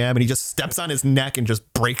 now I am. And he just steps on his neck and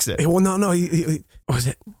just breaks it. Well, no, he was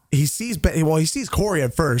it. He sees Corey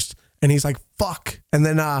at first, and he's like, fuck, and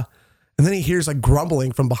then he hears like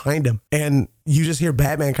grumbling from behind him, and you just hear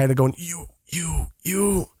Batman kind of going,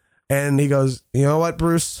 you, and he goes, you know what,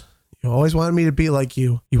 Bruce? You always wanted me to be like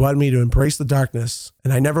you. You wanted me to embrace the darkness,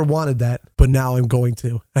 and I never wanted that, but now I'm going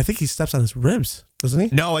to. I think he steps on his ribs, doesn't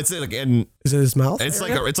he? No, it's like is it his mouth? It's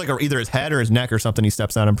like either his head or his neck or something. He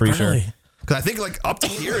steps on. I'm pretty sure. Because I think like up to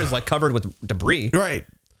here is like covered with debris. Right.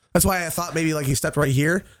 That's why I thought maybe like he stepped right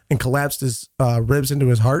here and collapsed his ribs into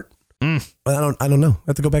his heart. But I don't know. I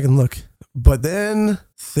have to go back and look. But then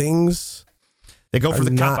they go for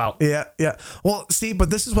the cop out. Yeah. Well, see, but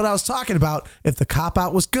this is what I was talking about. If the cop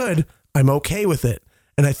out was good, I'm okay with it.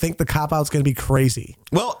 And I think the cop out's going to be crazy.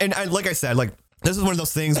 Well, and like I said, like this is one of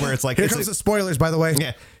those things where it's like here comes the spoilers, by the way.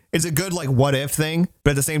 Yeah, it's a good like what if thing,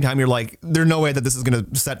 but at the same time, you're like, there's no way that this is going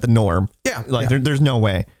to set the norm. Yeah, like there's no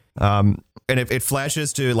way. And it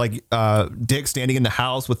flashes to like Dick standing in the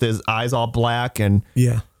house with his eyes all black and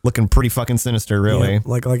looking pretty fucking sinister, really. Yeah,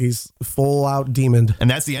 like he's full out demoned. And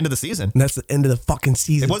that's the end of the season. And that's the end of the fucking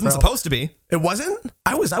season. It wasn't supposed to be. It wasn't?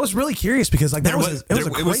 I was really curious because like it was a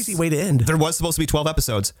crazy way to end. There was supposed to be 12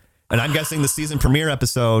 episodes. And I'm guessing the season premiere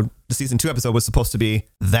episode, the season 2 episode was supposed to be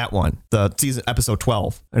that one, the season episode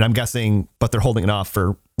 12. And I'm guessing, but they're holding it off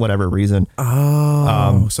for whatever reason.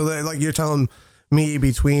 Oh, so like you're telling me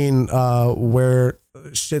between where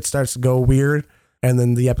shit starts to go weird and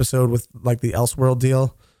then the episode with like the Elseworld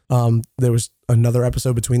deal, there was another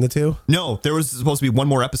episode between the two? No, there was supposed to be one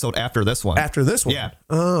more episode after this one. After this one? Yeah.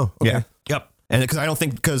 Oh, okay. Yeah. Yep. And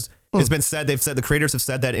because it's been said, the creators have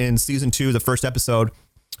said that in season 2, the first episode,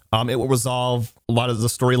 it will resolve a lot of the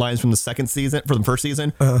storylines from the second season, from the first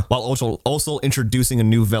season, while also introducing a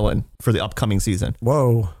new villain for the upcoming season.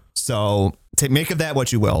 Whoa. So make of that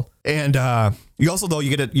what you will. And you also, though, you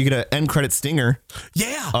get an end credit stinger.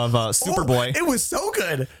 Yeah. Of Superboy. It was so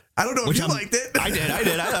good. I don't know if you liked it. I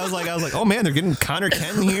did. I was like, oh man, they're getting Connor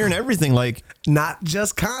Kent here and everything. Like, not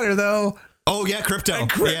just Connor though. Oh yeah, Crypto. And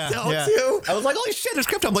Crypto too. I was like, holy shit, there's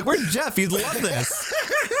Crypto. I'm like, where's Jeff? He'd love this.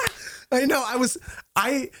 I know.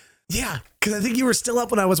 Because I think you were still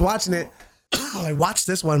up when I was watching it. I watched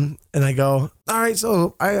this one and I go, all right,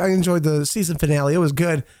 so I enjoyed the season finale. It was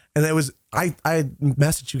good. And it was, I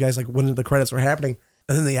messaged you guys like when the credits were happening.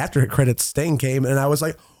 And then the after credits thing came and I was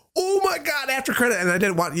like, oh my God, after credit. And I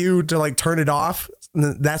didn't want you to like turn it off.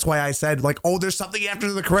 And that's why I said like, oh, there's something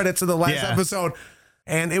after the credits of the last episode.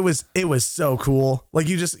 And it was so cool. Like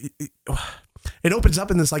you just, it opens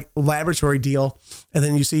up in this like laboratory deal. And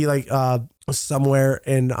then you see like somewhere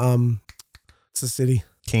in, it's a city.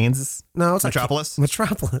 Kansas? No, it's Metropolis?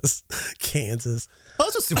 Metropolis. Kansas. Oh,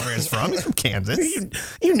 that's what Superman's from. He's from Kansas.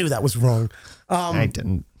 You knew that was wrong. I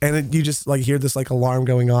didn't. And you just like hear this like alarm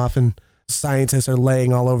going off and scientists are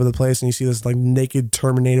laying all over the place. And you see this like naked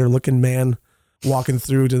Terminator looking man walking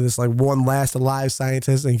through to this like one last alive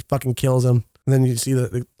scientist and he fucking kills him. And then you see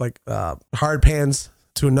the hard pans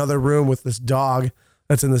to another room with this dog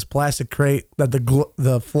that's in this plastic crate that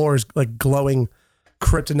the floor is like glowing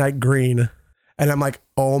kryptonite green. And I'm like,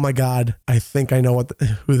 oh my God, I think I know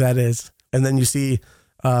who that is. And then you see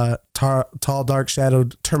tall, dark,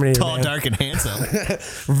 shadowed Terminator Tall, man dark, and handsome.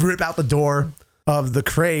 rip out the door of the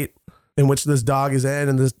crate in which this dog is in.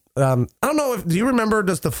 And this, I don't know do you remember,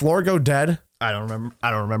 does the floor go dead? I don't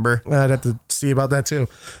remember. I'd have to see about that too.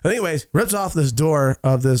 Anyways, rips off this door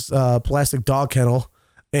of this plastic dog kennel.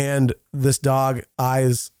 And this dog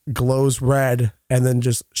eyes glows red and then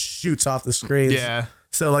just shoots off the screens. Yeah.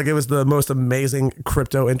 So like it was the most amazing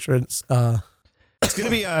Crypto entrance. It's going to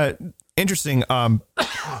be interesting.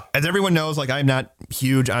 As everyone knows, like I'm not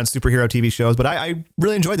huge on superhero TV shows, but I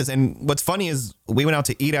really enjoyed this. And what's funny is we went out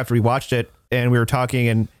to eat after we watched it and we were talking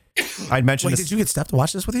and I'd mentioned. Wait, did you get Steph to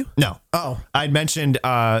watch this with you? No. Oh, I'd mentioned,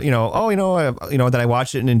 that I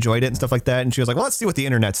watched it and enjoyed it and stuff like that. And she was like, well, let's see what the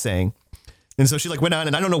internet's saying. And so she like went on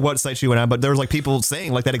and I don't know what site she went on, but there was like people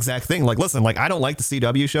saying like that exact thing. Like, listen, like I don't like the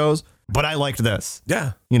CW shows, but I liked this.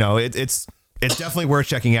 yeah. It's definitely worth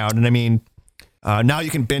checking out. And I mean, now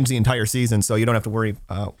you can binge the entire season, so you don't have to worry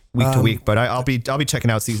week to week. But I'll be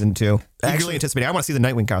checking out season 2. Eagerly anticipating. I want to see the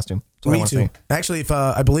Nightwing costume. Me too. Actually, if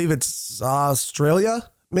I believe it's Australia,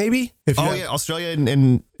 maybe. Australia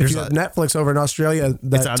and if you have Netflix over in Australia,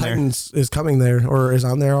 that Titans is coming there or is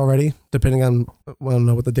on there already, depending on I don't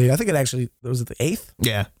know what the date. I think was it the 8th?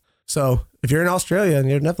 Yeah. So if you're in Australia and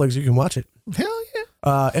you have Netflix, you can watch it. Hell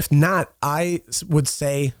yeah. If not, I would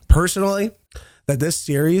say personally that this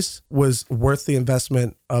series was worth the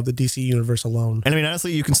investment of the DC universe alone. And I mean,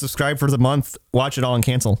 honestly, you can subscribe for the month, watch it all, and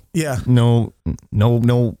cancel. Yeah. No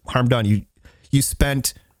harm done. You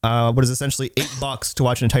spent what is essentially $8 to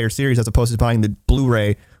watch an entire series as opposed to buying the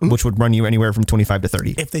Blu-ray, which would run you anywhere from $25 to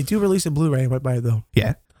 $30. If they do release a Blu-ray, I might buy it though.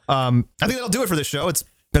 Yeah. I think that'll do it for this show. It's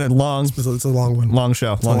been a long one. Long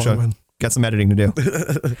show. Got some editing to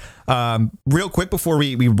do. Real quick before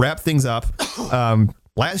we wrap things up.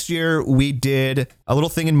 Last year we did a little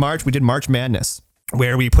thing in March. We did March Madness,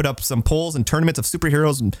 where we put up some polls and tournaments of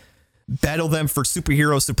superheroes and battle them for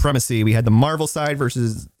superhero supremacy. We had the Marvel side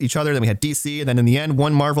versus each other. Then we had DC. And then in the end,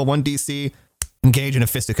 one Marvel, one DC engage in a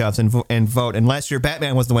fisticuffs and vote. And last year,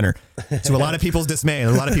 Batman was the winner. To a lot of people's dismay.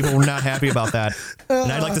 A lot of people were not happy about that.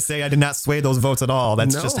 And I'd like to say I did not sway those votes at all.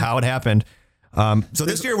 That's just how it happened. So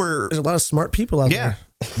this year there's a lot of smart people out there.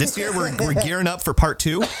 This year we're gearing up for part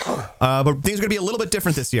 2. But things are going to be a little bit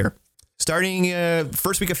different this year. Starting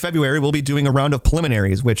first week of February, we'll be doing a round of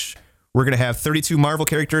preliminaries, which we're going to have 32 Marvel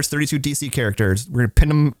characters, 32 DC characters. We're going to pin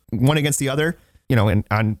them one against the other,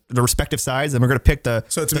 on the respective sides. And we're going to pick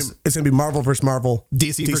So it's going to be Marvel versus Marvel.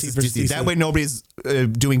 DC versus DC. That way nobody's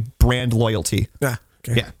doing brand loyalty. Yeah.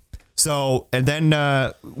 Okay. Yeah. So, and then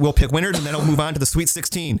we'll pick winners and then we'll move on to the Sweet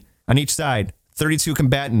 16 on each side. 32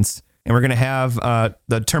 combatants. And we're going to have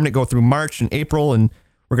the tournament go through March and April, and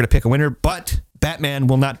we're going to pick a winner. But Batman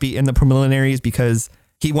will not be in the preliminaries because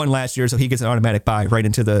he won last year, so he gets an automatic bye right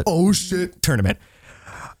into the tournament.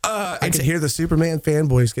 I can hear the Superman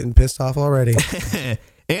fanboys getting pissed off already.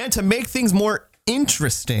 And to make things more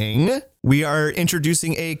interesting, we are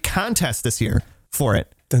introducing a contest this year for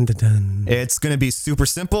it. Dun, dun, dun. It's going to be super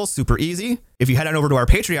simple, super easy. If you head on over to our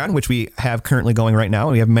Patreon, which we have currently going right now,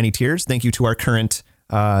 we have many tiers. Thank you to our current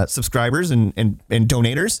subscribers and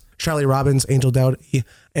donators. Charlie Robbins, Angel Dowdy,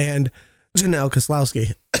 and Janelle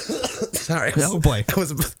Koslowski. Sorry. Oh boy.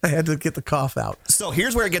 I had to get the cough out. So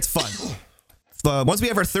here's where it gets fun. Once we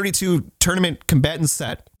have our 32 tournament combatants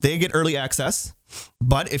set, they get early access.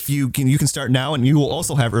 But if you can start now and you will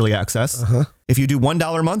also have early access. If you do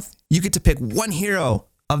 $1 a month, you get to pick one hero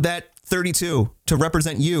of that 32 to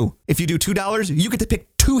represent you. If you do $2, you get to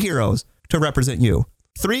pick 2 heroes to represent you.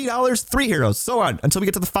 $3, 3 heroes, so on until we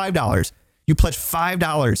get to the $5. You pledge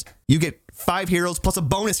 $5, you get 5 heroes plus a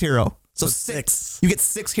bonus hero. So 6. You get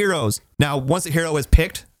 6 heroes. Now, once a hero is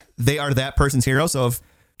picked, they are that person's hero. So if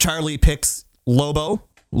Charlie picks Lobo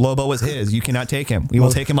is his. You cannot take him. We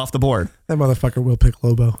will take him off the board. That motherfucker will pick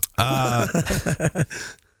Lobo.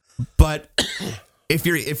 But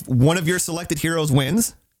if one of your selected heroes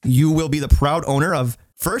wins, you will be the proud owner of,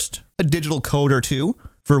 first, a digital code or 2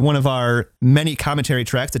 for one of our many commentary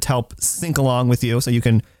tracks to help sync along with you so you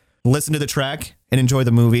can listen to the track and enjoy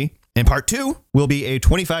the movie. And part 2 will be a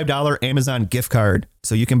 $25 Amazon gift card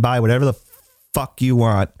so you can buy whatever the fuck you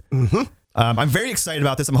want. Mm-hmm. I'm very excited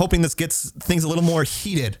about this. I'm hoping this gets things a little more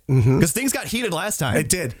heated because things got heated last time. It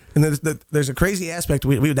did. And there's a crazy aspect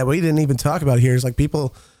that we didn't even talk about here is like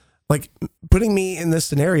people like putting me in this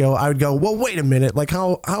scenario. I would go, well, wait a minute. Like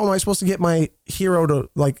how am I supposed to get my hero to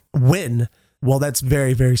like win? Well, that's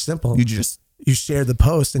very, very simple. You share the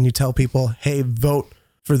post and you tell people, hey, vote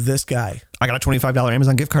for this guy. I got a $25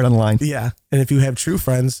 Amazon gift card on the line. Yeah. And if you have true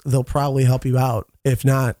friends, they'll probably help you out. If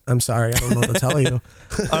not, I'm sorry. I don't know what to tell you.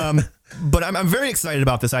 But I'm very excited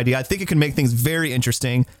about this idea. I think it can make things very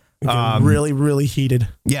interesting. Really, really heated.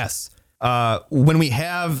 Yes. When we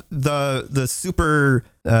have the super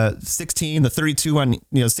 16, the 32 on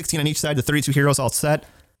 16 on each side, the 32 heroes all set,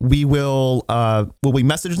 we will we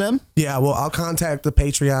message them? Yeah, well, I'll contact the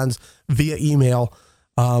Patreons via email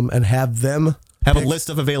and have them have a list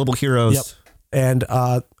of available heroes. Yep. And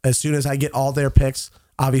as soon as I get all their picks,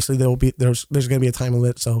 obviously there's going to be a time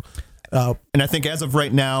limit. So, and I think as of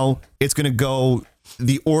right now, it's going to go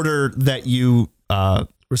the order that you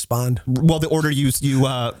respond. Well, the order you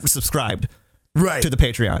subscribed right to the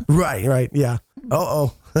Patreon. Right. Yeah.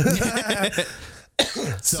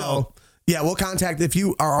 So yeah, we'll contact, if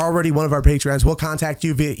you are already one of our Patreons, we'll contact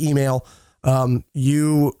you via email.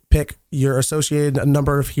 You pick your associated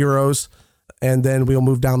number of heroes, and then we'll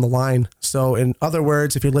move down the line. So in other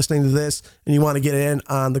words, if you're listening to this and you want to get in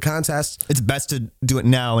on the contest, it's best to do it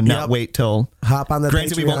now and not wait till hop on the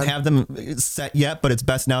Granted, Patreon. we won't have them set yet, but it's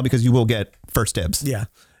best now because you will get first dibs. Yeah.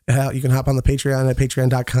 You can hop on the Patreon at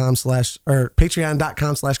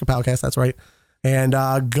patreon.com/Kapowcast. That's right. And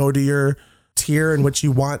go to your tier in which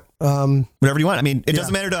you want. Whatever you want. I mean, it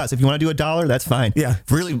doesn't matter to us. If you want to do $1, that's fine. Yeah.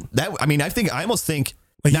 Really, I almost think,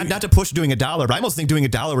 not to push doing $1, but I almost think doing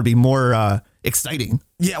 $1 would be more exciting.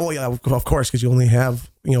 Yeah, well, yeah, of course, because you only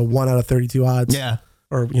have 1 out of 32 odds. Yeah,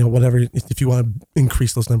 or whatever. If you want to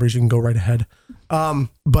increase those numbers, you can go right ahead.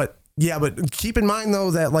 But keep in mind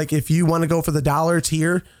though that like if you want to go for the $1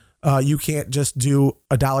 tier, you can't just do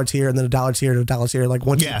 $1 tier and then $1 tier to $1 tier. Like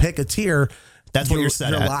once you pick a tier, that's what you're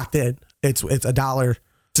set at. You're locked in. It's $1.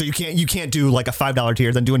 So you can't do like a $5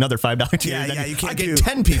 tier, then do another $5 tier. Yeah, you can't. I get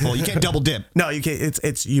 10 people. You can't double dip. No, you can't.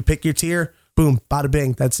 It's you pick your tier, boom, bada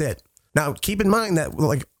bing. That's it. Now keep in mind that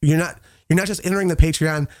like you're not just entering the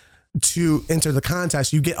Patreon to enter the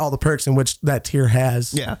contest. You get all the perks in which that tier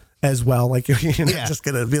has. Yeah. As well. Like you're not just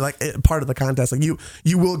gonna be like part of the contest. Like you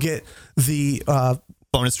will get the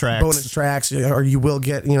bonus tracks, or you will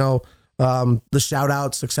get the shout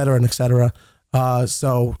outs, et cetera and et cetera.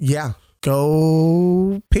 So yeah.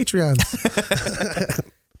 Go Patreons.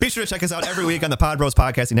 Be sure to check us out every week on the Pod Bros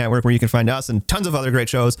Podcasting Network, where you can find us and tons of other great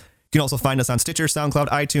shows. You can also find us on Stitcher, SoundCloud,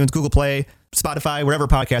 iTunes, Google Play, Spotify, wherever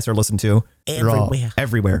podcasts are listened to.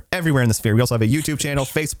 Everywhere in the sphere. We also have a YouTube channel,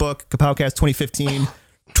 Facebook, Kapowcast 2015,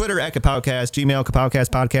 Twitter at Kapowcast, Gmail,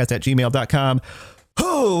 KapowcastPodcast@gmail.com.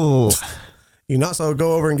 Oh. You can also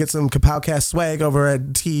go over and get some Kapowcast swag over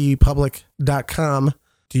at tpublic.com.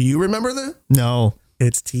 Do you remember that? No.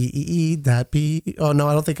 It's TEE.B. Oh, no,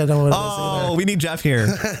 I don't think I know what it is either. Oh, we need Jeff here.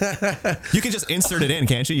 You can just insert it in,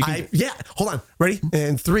 can't you? Yeah. Hold on. Ready?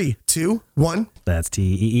 And 3, 2, 1. That's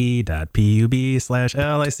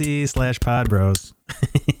TEE.pub/LIC/podbros.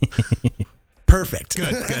 Perfect.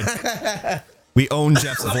 Good. We own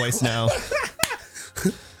Jeff's voice now.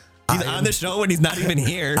 He's on the show when he's not even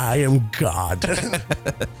here. I am God.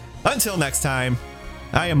 Until next time.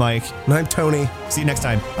 I am Mike. And I'm Tony. See you next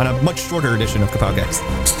time on a much shorter edition of Kapowcast.